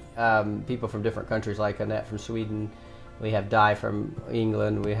see people from different countries, like Annette from Sweden. We have Di from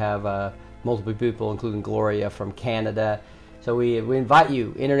England. We have multiple people, including Gloria from Canada. So we invite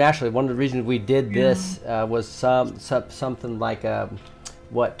you internationally. One of the reasons we did this was something like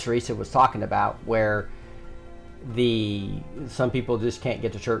what Teresa was talking about, where some people just can't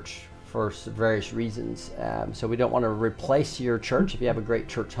get to church for various reasons. So we don't want to replace your church. If you have a great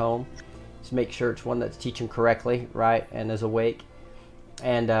church home, just make sure it's one that's teaching correctly, right, and is awake.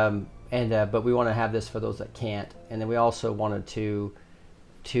 But we want to have this for those that can't. And then we also wanted to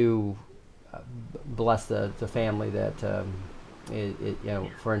bless the family that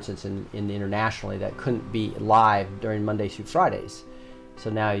for instance, in internationally that couldn't be live during Mondays through Fridays. So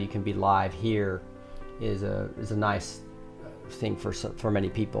now you can be live here is a nice thing for many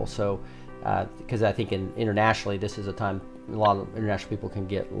people. So because I think internationally this is a time a lot of international people can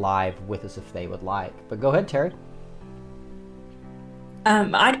get live with us if they would like. But go ahead, Terry.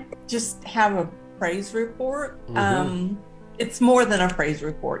 I just have a praise report. It's more than a praise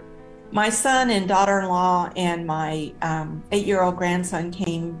report. My son and daughter-in-law and my 8-year-old grandson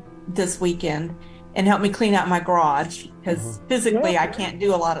came this weekend and helped me clean out my garage because physically I can't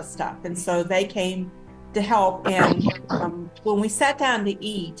do a lot of stuff. And so they came to help. And when we sat down to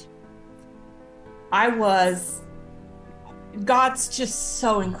eat, God's just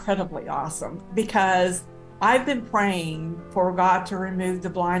so incredibly awesome, because I've been praying for God to remove the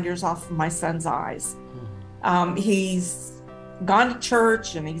blinders off of my son's eyes. He's gone to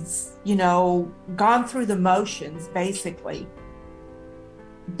church and he's, gone through the motions basically.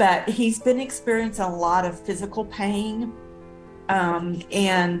 But he's been experiencing a lot of physical pain.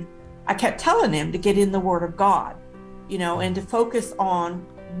 And I kept telling him to get in the Word of God, and to focus on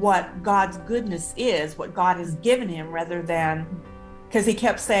what God's goodness is, what God has given him, rather than, because he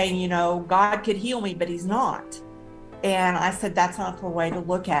kept saying, God could heal me, but he's not. And I said, that's not the way to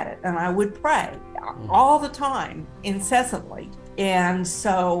look at it. And I would pray all the time, incessantly. And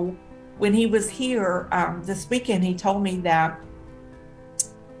so when he was here this weekend, he told me that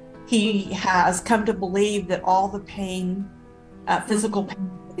he has come to believe that all the pain, physical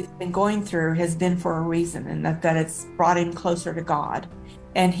pain he's been going through has been for a reason, and that it's brought him closer to God.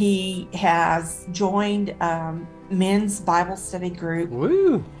 And he has joined men's Bible study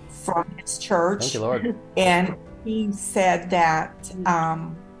group from his church. Thank you, Lord. And he said that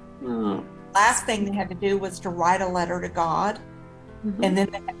last thing they had to do was to write a letter to God, and then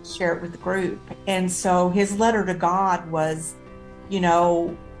they had to share it with the group. And so his letter to God was,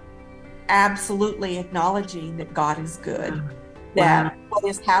 absolutely acknowledging that God is good, that what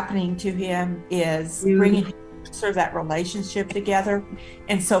is happening to him is bringing him closer, that relationship together.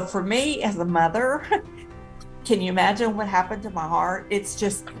 And so for me as a mother, can you imagine what happened to my heart? It's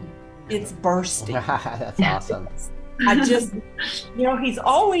bursting. That's awesome. I just, he's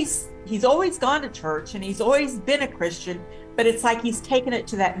always gone to church and he's always been a Christian, but it's like he's taken it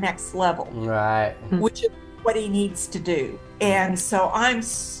to that next level, right? Which is what he needs to do. And so I'm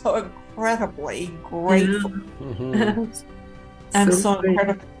so incredibly grateful. I'm so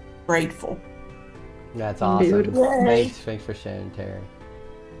incredibly grateful. That's awesome. Thanks for sharing, Terry.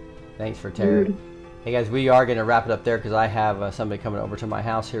 Thanks for Terry. Hey guys, we are going to wrap it up there because I have somebody coming over to my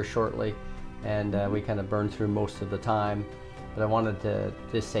house here shortly, and we kind of burned through most of the time. But I wanted to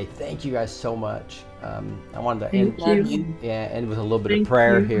just say thank you guys so much. I wanted to end with a little bit of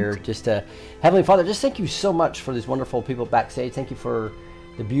prayer here. Just Heavenly Father, just thank you so much for these wonderful people backstage. Thank you for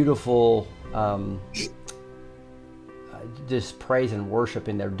the beautiful just praise and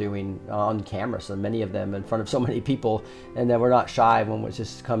worshiping they're doing on camera, so many of them in front of so many people, and that we're not shy when it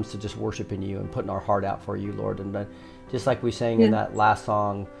just comes to just worshiping you and putting our heart out for you, Lord. And just like we sang in that last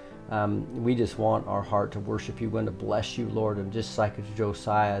song, we just want our heart to worship you, and to bless you, Lord. And just like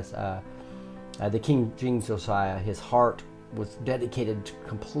Josiah's, the King Josiah, his heart was dedicated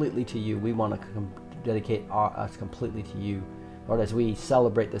completely to you. We want to dedicate us completely to you, Lord, as we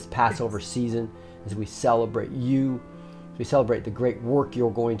celebrate this Passover season, as we celebrate you, as we celebrate the great work you're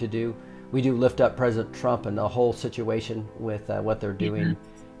going to do. We do lift up President Trump and the whole situation with what they're doing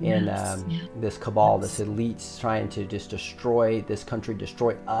in this cabal, this elites trying to just destroy this country,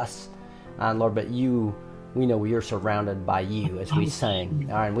 destroy us. Lord, but we know you're surrounded by you, as we sang.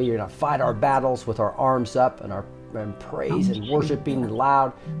 And we are going to fight our battles with our arms up and praise and worshiping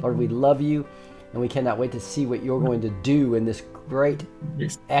loud. Lord, we love you, and we cannot wait to see what you're going to do in this great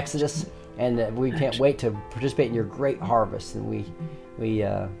Exodus. And we can't wait to participate in your great harvest. And we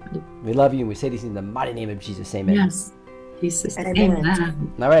love you, and we say these in the mighty name of Jesus. Amen. Yes. Jesus.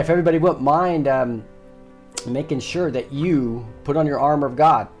 Amen. All right, if everybody wouldn't mind making sure that you put on your armor of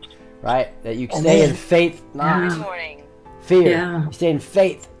God, right? That you stay in faith, not fear. Yeah. You stay in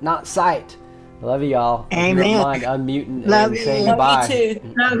faith, not sight. I love you, y'all. Amen. If you don't mind unmuting love and you. saying Love goodbye. You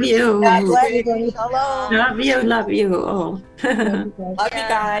too. Love you. God bless you. Shalom. Love you. Oh. Love you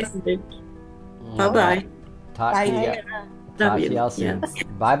guys. Bye-bye. Talk to you. Love you. Y'all soon.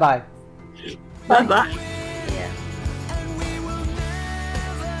 Bye-bye. Bye-bye.